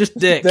sign just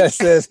dick that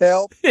says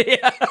help.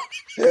 Yeah.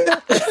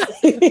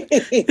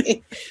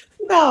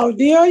 No,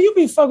 Dion, you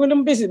be fucking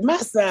them bitches my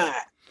side.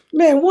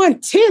 Man, one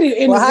titty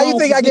in how you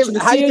think I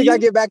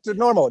get back to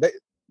normal?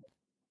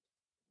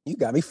 You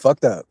got me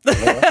fucked up.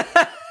 What?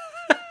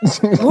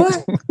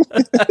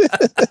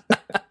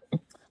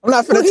 I'm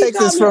not gonna take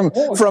this from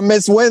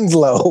Miss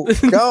Winslow.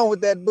 Go on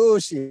with that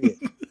bullshit.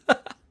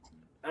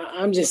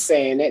 I'm just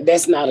saying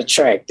that's not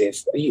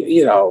attractive.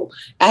 You know,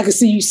 I can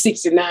see you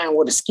 69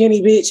 with a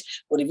skinny bitch,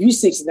 but if you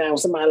 69 with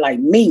somebody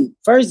like me,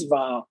 first of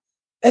all,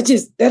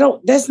 that's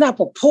not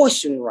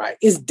proportional, right?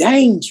 It's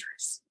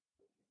dangerous.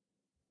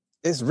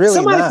 It's really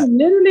somebody not. Can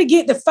literally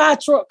get the fire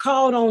truck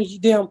called on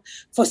them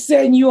for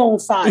setting you on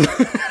fire.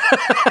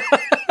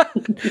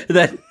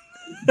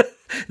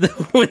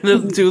 When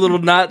the two little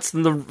knots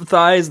in the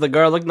thighs, the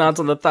garlic knots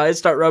on the thighs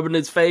start rubbing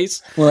his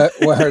face. When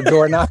her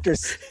door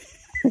knockers.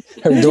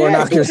 Her door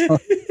knockers.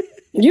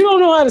 You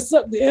don't know how to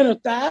suck the inner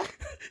thigh.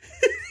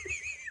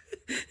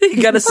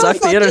 You gotta suck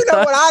the inner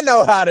thigh. You know what I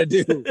know how to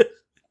do.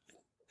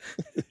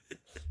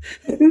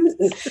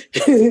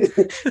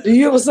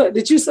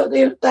 Did you suck the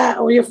inner thigh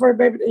on your fur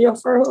baby? Your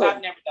fur hood?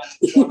 I've never done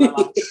it before in my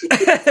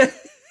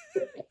life.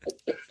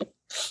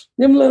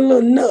 Them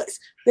little nuts.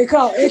 They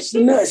call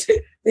extra nuts.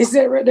 They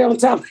sit right there on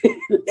top of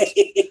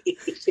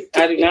it.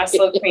 I do not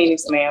suck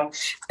penis, ma'am.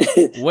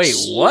 Wait,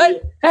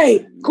 what?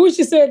 Hey,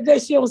 Quisha said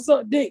that she don't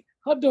suck dick.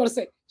 Her daughter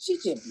said, she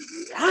just be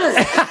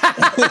lying.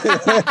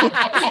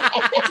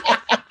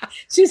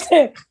 She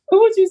said,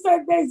 what you say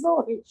next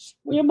morning?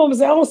 When your mama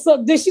said, I don't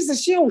suck dick, she said,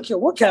 she don't care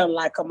what kind of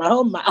lie come out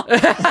her mouth.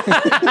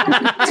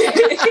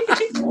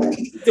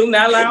 Do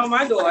not lie on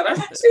my daughter.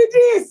 She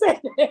did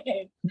say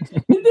that.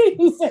 Did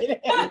you say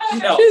that?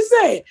 No. She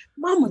said,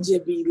 mama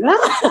just be lying.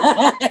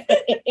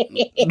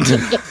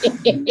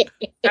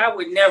 I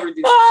would never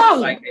do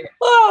something like that.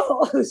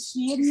 Oh,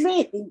 she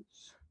mean.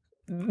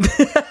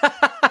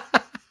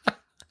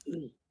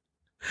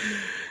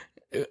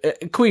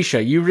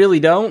 Quisha, you really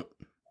don't?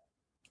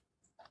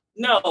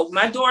 No,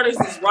 my daughter's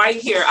is right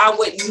here. I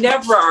would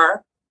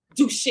never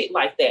do shit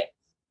like that.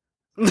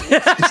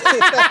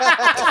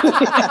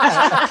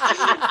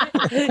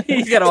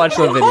 You gotta watch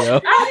the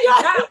video.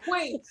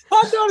 Wait.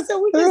 Her daughter said,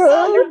 we just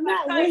saw you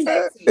not wait.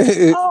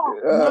 Oh, my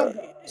God.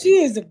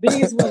 She is the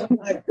biggest one.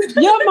 Like,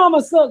 your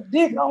mama sucked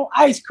dick on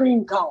ice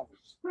cream cones.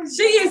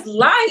 She is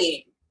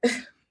lying.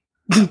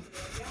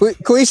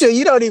 Quisha,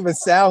 you don't even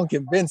sound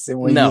convincing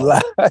when you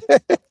lie.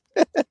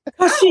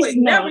 I would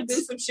never do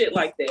some shit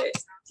like that.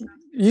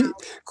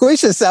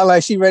 Quisha sound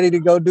like she ready to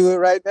go do it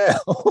right now.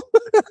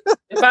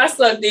 If I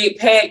suck dick,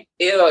 Pat,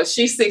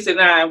 she's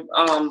 69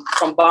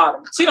 from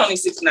bottom. She don't need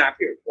 69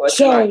 period.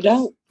 Sure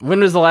don't. When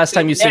was the last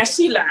time you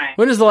she lying.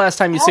 When was the last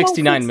time you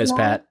 69, Miss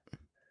Pat?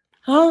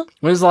 Huh?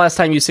 When was the last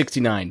time you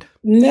 69'd?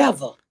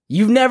 Never.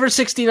 You've never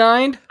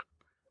 69'd?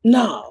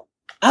 No.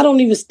 I don't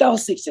even start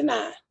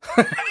 69.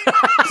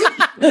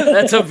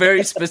 That's a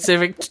very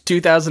specific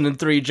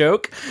 2003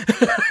 joke.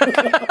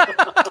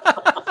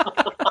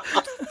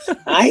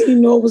 I didn't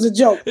even know it was a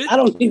joke. I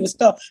don't even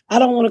start. I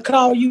don't want to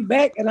call you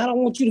back, and I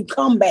don't want you to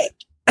come back.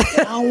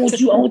 I don't want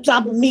you on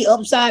top of me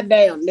upside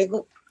down,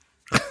 nigga.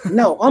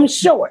 No, I'm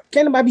short.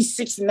 Can't nobody be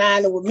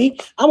 69 with me.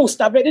 I'm going to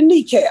stop at the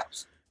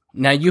kneecaps.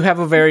 Now, you have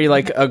a very,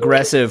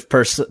 aggressive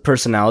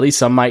personality.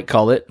 Some might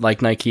call it,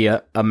 like Nike,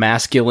 a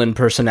masculine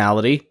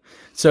personality.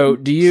 So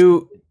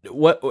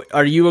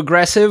are you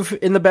aggressive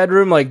in the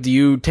bedroom? Like, do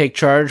you take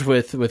charge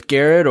with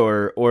Garrett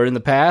or in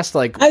the past?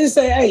 Like, I just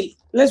say, hey,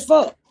 let's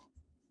fuck.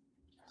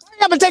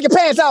 I'm gonna take your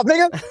pants off,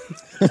 nigga.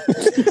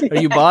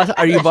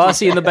 Are you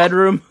bossy in the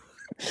bedroom?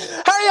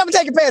 Hurry up and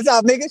take your pants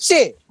off, nigga.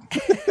 Shit.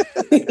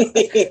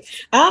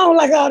 I don't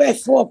like all that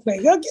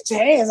foreplay. Go get your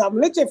hands off.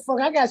 Let your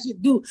fuck. I got shit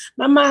to do.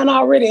 My mind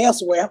already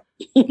elsewhere.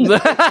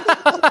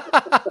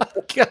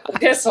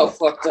 That's so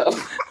fucked up.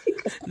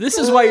 This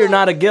is why you're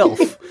not a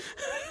GILF.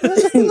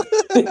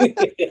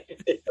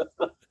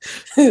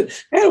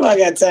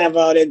 Everybody got time for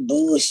all that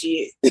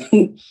bullshit.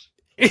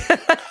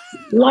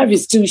 Life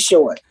is too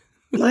short.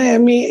 I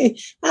mean,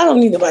 I don't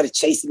need nobody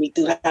chasing me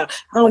through the house.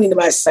 I don't need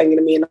nobody singing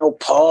to me in no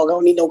park. I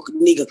don't need no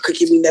nigga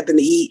cooking me nothing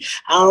to eat.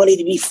 I don't need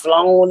to be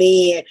flown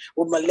in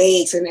with my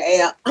legs in the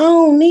air. I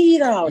don't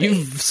need all that.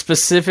 You've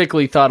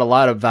specifically thought a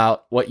lot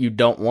about what you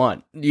don't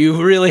want.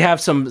 You really have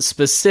some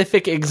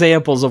specific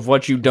examples of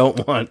what you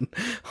don't want.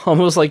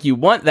 Almost like you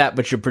want that,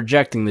 but you're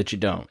projecting that you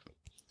don't.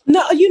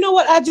 No, you know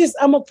what?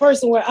 I'm a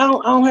person where I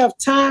don't have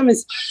time.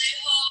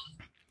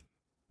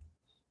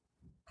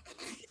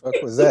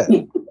 What was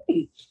that?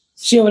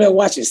 She over there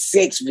watching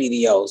sex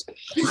videos.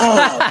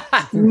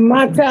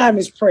 My time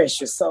is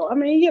precious. So, I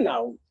mean, you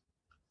know.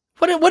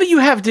 What do you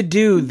have to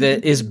do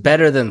that is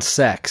better than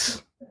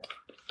sex?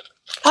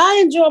 I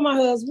enjoy my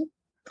husband.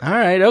 All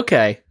right,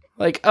 okay.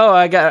 Like,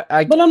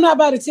 but I'm not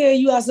about to tell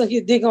you I suck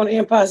your dick on the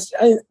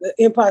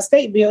Empire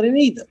State Building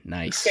either.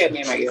 Nice.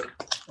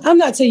 I'm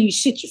not telling you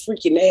shit, you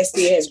freaking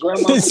nasty ass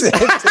grandma.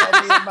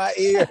 Tell me in my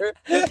ear.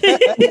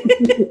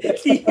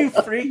 You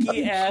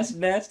freaky ass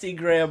nasty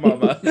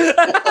grandmama.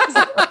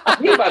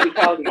 You about to be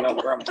calling you no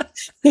grandma.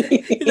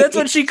 That's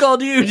what she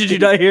called you. Did you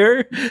not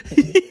hear her?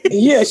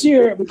 Yeah, she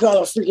heard me call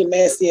her freaking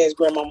nasty ass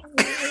grandmama.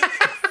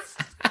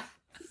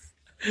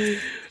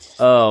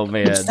 Oh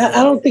man,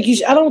 I don't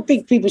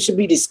think people should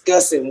be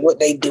discussing what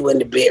they do in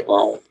the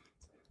bedroom.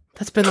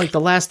 That's been like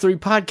the last 3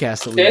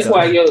 podcasts that we've That's done.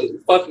 why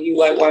you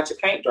like watching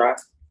paint dry.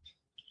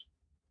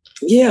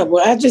 Yeah,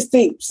 but I just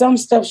think some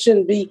stuff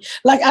shouldn't be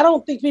like. I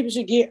don't think people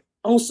should get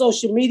on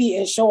social media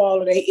and show all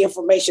of their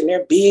information,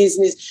 their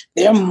business,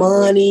 their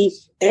money,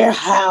 their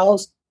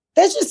house.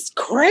 That's just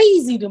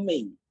crazy to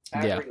me.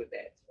 I agree with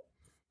that.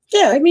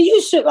 Yeah, I mean, you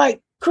should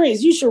like.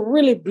 Chris, you should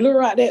really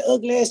blur out that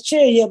ugly ass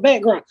chair in your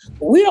background.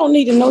 We don't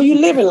need to know you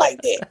living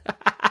like that.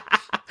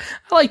 I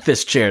like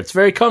this chair. It's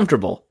very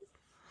comfortable.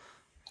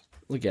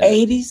 Look at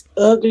 80s,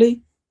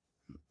 ugly.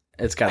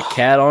 It's got a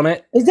cat on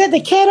it. Is that the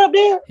cat up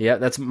there? Yeah,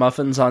 that's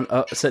Muffins on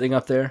sitting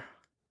up there.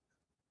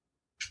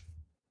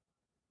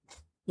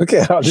 Look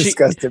at how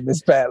disgusted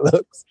Miss Pat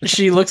looks.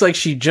 She looks like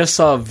she just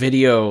saw a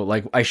video.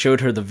 Like I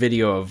showed her the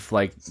video of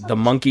like the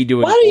monkey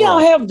doing. Why do y'all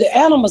have the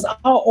animals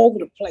all over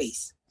the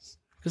place?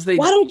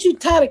 Why don't you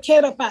tie the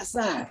cat up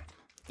outside?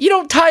 You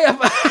don't tie up.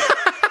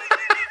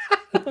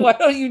 Why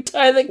don't you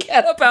tie the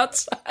cat up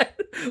outside?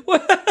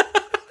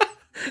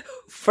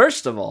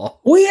 First of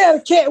all, we had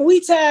a cat. We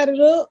tied it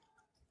up.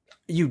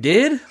 You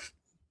did?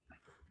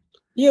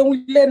 Yeah,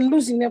 we let him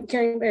loose. He never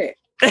came back.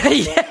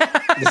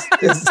 Yeah,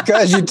 it's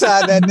because you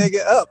tied that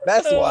nigga up.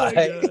 That's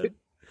why.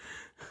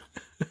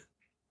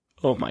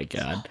 Oh my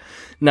god!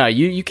 No,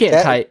 you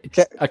can't tie.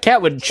 A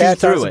cat would chew through it.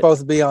 Cats are supposed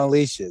to be on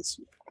leashes.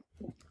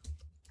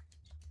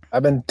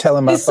 I've been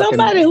telling my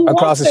fucking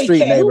across the street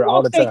neighbor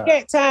all the time.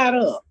 Cat tied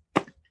up.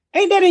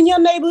 Ain't that in your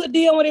neighborhood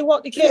deal when they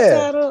walk the cat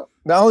tied up?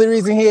 The only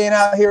reason he ain't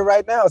out here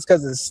right now is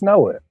because it's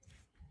snowing.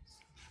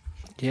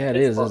 Yeah, it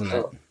is, isn't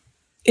it?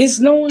 It's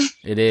snowing.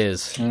 It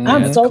is.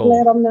 I'm so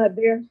glad I'm not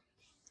there.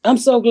 I'm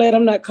so glad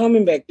I'm not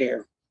coming back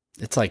there.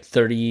 It's like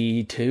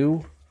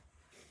 32.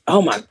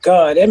 Oh my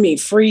god, that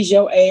means freeze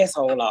your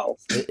asshole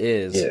off. It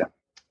is.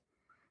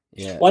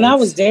 Yeah. When I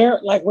was there,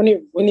 like when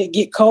it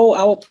get cold,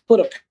 I would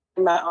put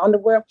my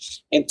underwear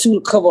and 2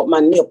 to cover up my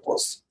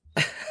nipples.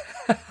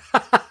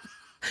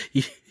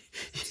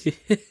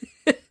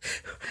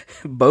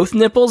 Both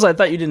nipples? I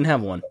thought you didn't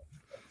have one.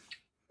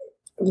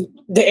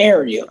 The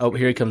area. Oh,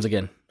 here he comes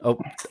again. Oh.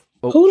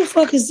 Who the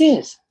fuck is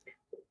this?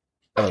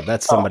 Oh,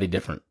 that's somebody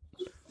different.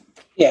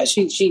 Yeah,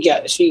 she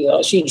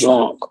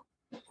drunk.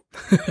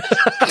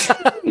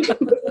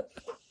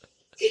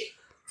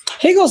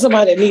 Here goes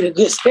somebody that need a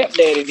good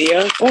stepdaddy,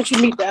 dear. Won't you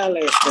meet the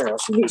eyelash girl?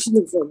 She looks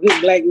for a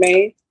good black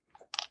man.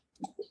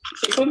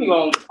 She put me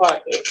on the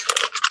podcast.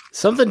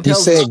 Something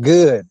tells me. You said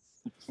good.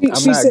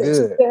 I'm not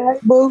good.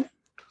 Boo.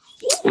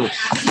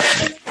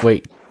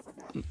 Wait,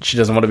 she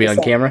doesn't want to be on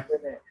camera?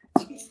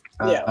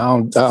 Yeah. I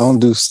don't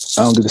do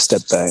the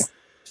step thing.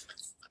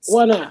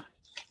 Why not?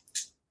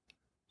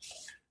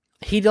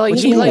 He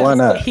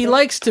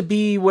likes to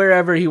be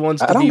wherever he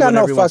wants to be. I don't got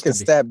no fucking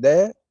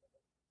stepdad.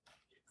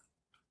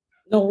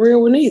 No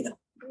real one either.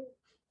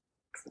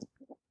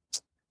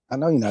 I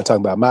know you're not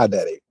talking about my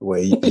daddy, the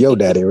way your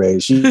daddy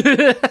raised you.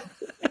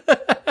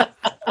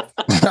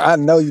 I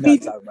know you're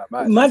not talking about my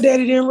daddy. My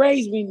daddy didn't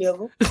raise me,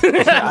 nigga.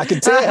 I can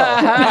tell.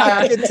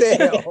 I can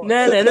tell.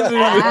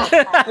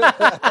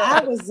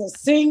 I was a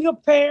single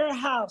parent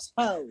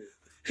household.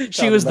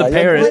 She was the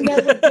parent.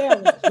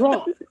 Was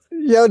drunk.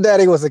 Your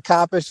daddy was a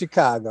cop in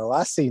Chicago.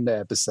 I seen the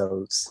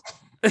episodes.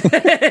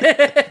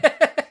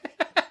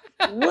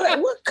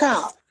 What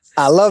cop?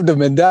 I loved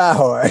him in Die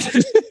Hard.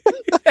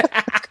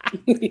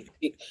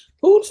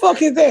 Who the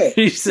fuck is that?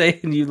 He's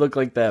saying you look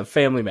like that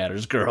Family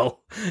Matters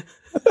girl.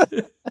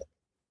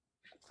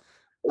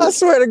 I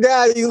swear to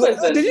God, you look.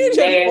 Did you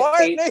just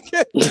fart,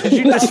 nigga? Did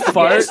you just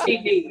fart?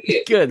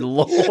 Good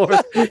Lord.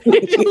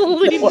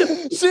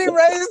 She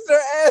raised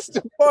her ass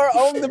to fart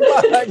on the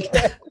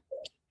podcast.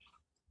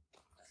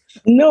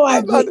 No,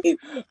 I didn't.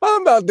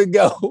 I'm about to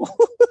go.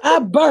 I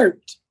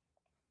burped.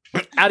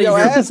 Out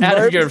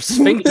of your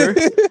sphincter.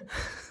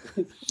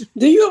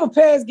 Do you ever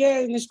pass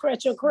gas and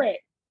scratch your crack?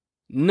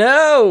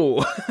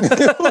 No.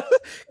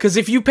 Because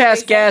if you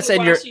pass gas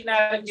and you're... She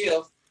not a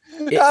GILF.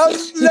 I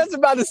was just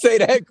about to say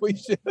that,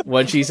 Quisha.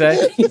 What'd she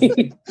say?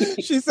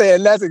 She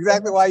said that's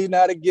exactly why you're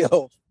not a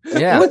GILF.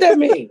 Yeah. What that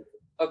mean?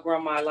 A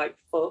grandma like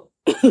fuck.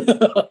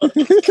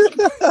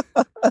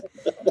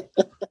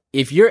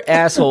 If your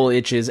asshole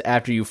itches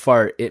after you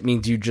fart, it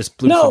means you just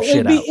blew some shit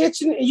out. No, it'd be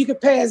itching and you can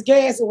pass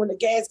gas, and when the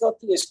gas go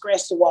through, it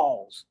scratch the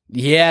walls.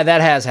 Yeah,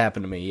 that has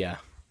happened to me, yeah.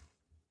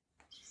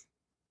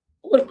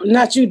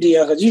 Not you,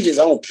 dear, because you just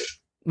owned it.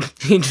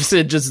 He just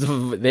said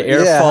the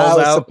air Yeah, falls how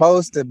it's out.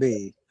 supposed to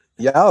be.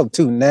 Y'all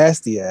two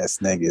nasty ass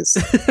niggas.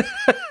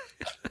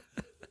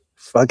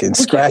 Fucking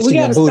scratching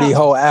your booty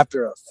hole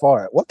after a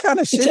fart. What kind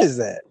of shit is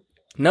that?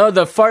 No,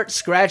 the fart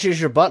scratches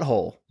your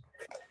butthole.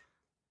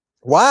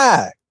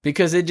 Why?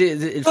 Because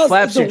it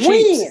flaps your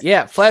cheeks.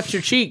 Yeah, it flaps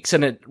your cheeks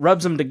and it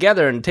rubs them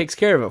together and takes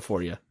care of it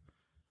for you.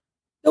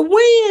 The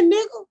wind,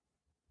 nigga.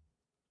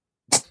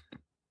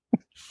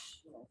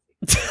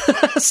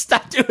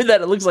 Stop doing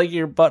that. It looks like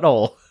your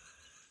butthole.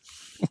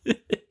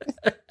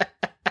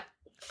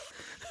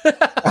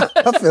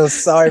 I feel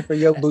sorry for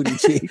your booty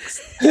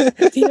cheeks.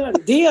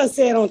 Dion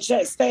said on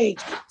stage,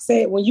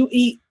 when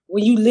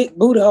you lick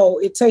booty hole,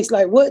 it tastes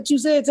like what you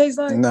said it tastes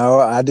like? No,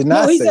 I did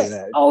not say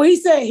that. Oh, he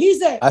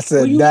said. I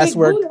said that's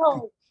where booty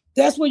hole,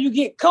 that's where you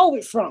get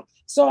COVID from.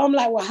 So I'm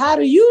like, well, how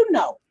do you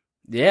know?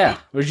 Yeah,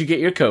 where'd you get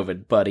your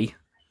COVID, buddy?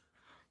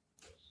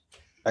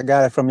 I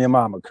got it from your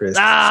mama, Chris.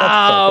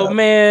 Oh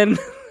man.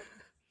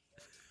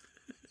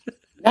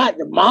 Not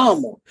the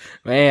mama.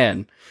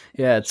 Man.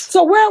 Yeah,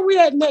 So where are we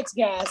at next,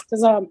 guys?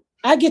 Because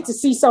I get to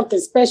see something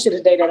special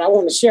today that I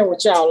want to share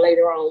with y'all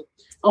later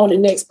on the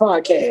next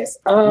podcast.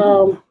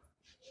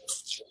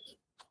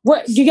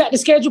 What you got the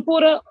schedule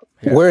pulled up?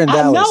 We're in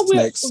Dallas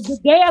next. The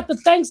day after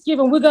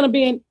Thanksgiving, we're going to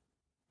be in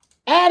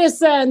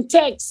Addison,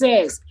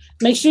 Texas.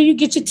 Make sure you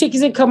get your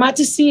tickets and come out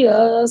to see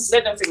us.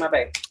 Let them see my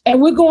baby.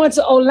 And we're going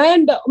to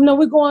Orlando. No,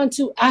 we're going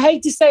to, I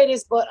hate to say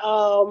this, but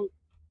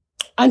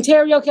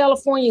Ontario,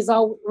 California is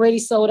already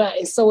sold out,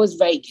 and so is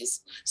Vegas.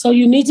 So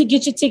you need to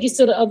get your tickets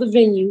to the other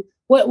venue.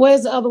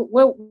 Where's the other?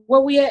 Where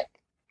we at?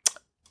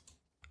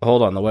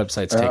 Hold on, the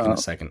website's taking a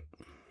second.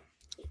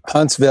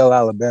 Huntsville,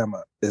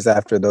 Alabama is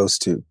after those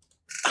two.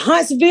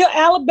 Huntsville,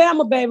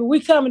 Alabama, baby.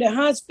 We coming to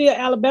Huntsville,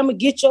 Alabama.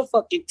 Get your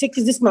fucking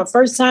tickets. This is my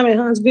first time in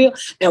Huntsville,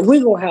 and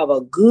we're gonna have a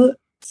good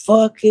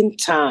fucking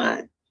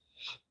time.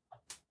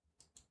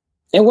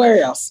 And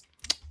where else?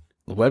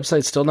 The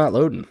website's still not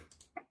loading.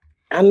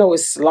 I know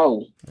it's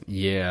slow.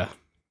 Yeah.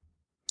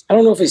 I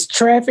don't know if it's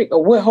traffic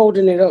or we're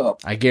holding it up.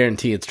 I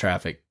guarantee it's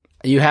traffic.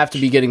 You have to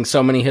be getting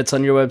so many hits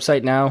on your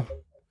website now.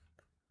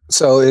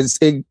 So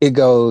it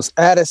goes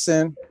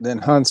Addison, then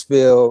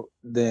Huntsville,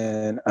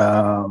 then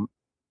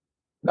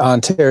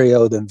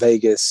Ontario, then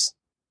Vegas,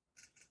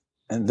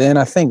 and then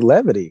I think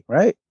Levity,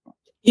 right?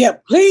 Yeah,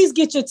 please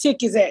get your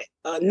tickets at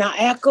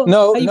Niagara.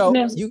 No,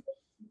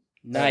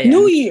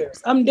 New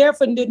Year's. I'm there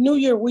for the New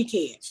Year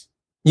weekend.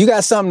 You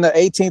got something the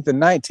 18th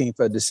and 19th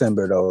of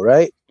December, though,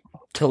 right?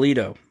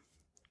 Toledo,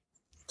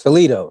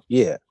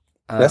 yeah.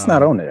 That's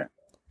not on there.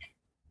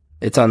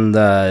 It's on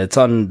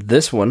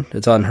this one.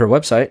 It's on her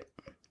website.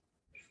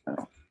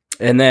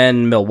 And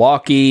then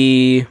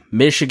Milwaukee,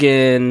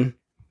 Michigan.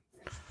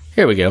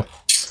 Here we go.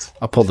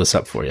 I'll pull this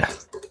up for you.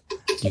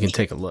 You can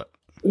take a look.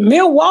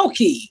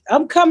 Milwaukee.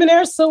 I'm coming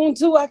there soon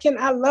too.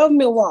 I love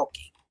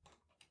Milwaukee.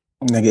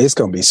 Nigga, it's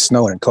gonna be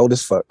snowing and cold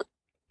as fuck.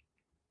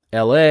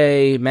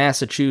 LA,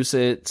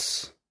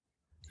 Massachusetts.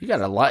 You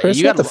got a lot.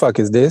 Chris, what the fuck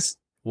is this?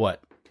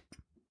 What?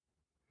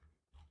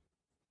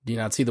 Do you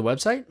not see the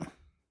website?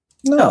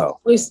 No.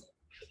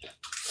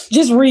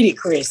 Just read it,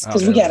 Chris,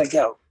 because we gotta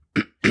go.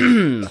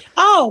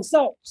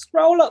 So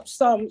scroll up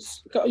some.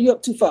 You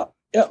up too far.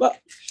 Yep.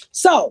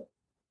 So,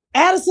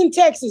 Addison,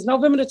 Texas,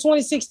 November the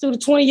 26th through the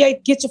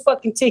 28th. Get your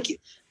fucking ticket.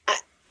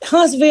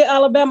 Huntsville,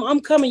 Alabama.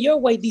 I'm coming your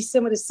way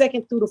December the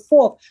 2nd through the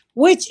 4th,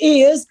 which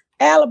is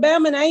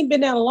Alabama, and I ain't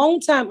been there in a long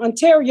time.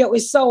 Ontario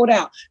is sold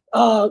out.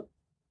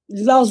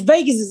 Las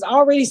Vegas is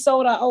already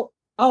sold out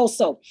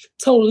also.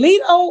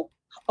 Toledo,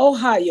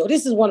 Ohio.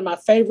 This is one of my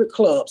favorite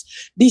clubs.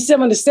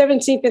 December the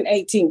 17th and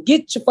 18th.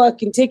 Get your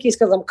fucking tickets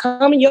because I'm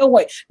coming your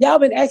way. Y'all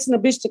been asking a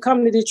bitch to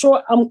come to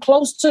Detroit. I'm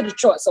close to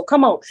Detroit, so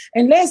come on.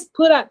 And let's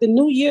put out the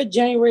new year,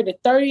 December the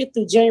 30th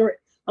through January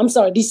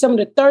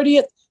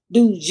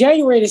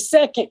the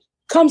 2nd.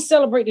 Come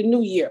celebrate the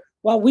new year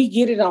while we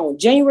get it on.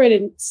 January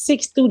the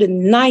 6th through the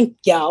 9th,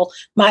 y'all.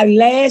 My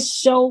last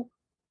show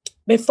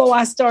before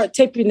I start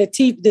taping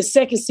the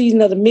second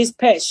season of the Miss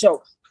Pat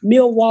show,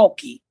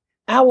 Milwaukee.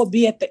 I will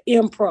be at the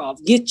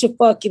Improv. Get your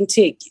fucking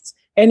tickets.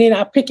 And then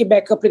I'll pick it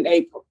back up in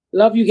April.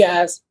 Love you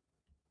guys.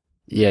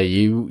 Yeah,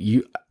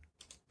 you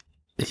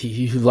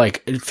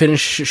like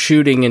finish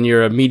shooting and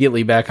you're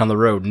immediately back on the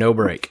road. No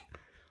break.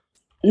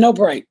 No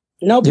break.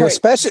 Your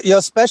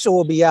special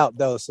will be out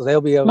though, so they'll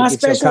be able to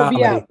get your comedy. My special will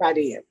be out by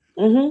then.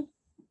 Mm-hmm.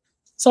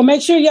 So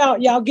make sure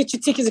y'all get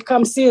your tickets and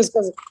come see us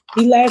because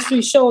the last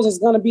 3 shows is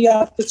going to be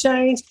off the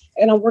change.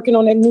 And I'm working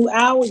on that new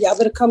hour. Y'all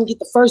better come get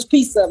the first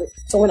piece of it.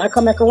 So when I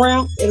come back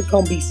around, it's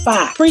going to be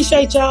fire.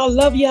 Appreciate y'all.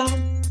 Love y'all.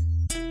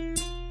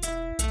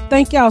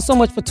 Thank y'all so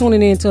much for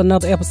tuning in to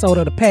another episode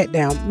of The Pat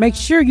Down. Make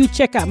sure you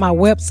check out my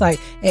website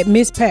at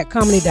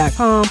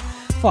misspatcomedy.com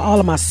for all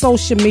of my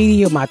social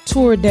media, my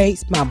tour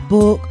dates, my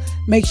book.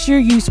 Make sure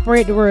you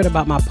spread the word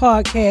about my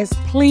podcast.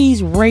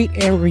 Please rate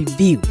and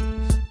review.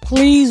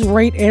 Please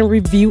rate and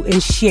review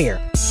and share.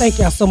 Thank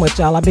y'all so much,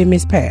 y'all. I've been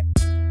Miss Pat.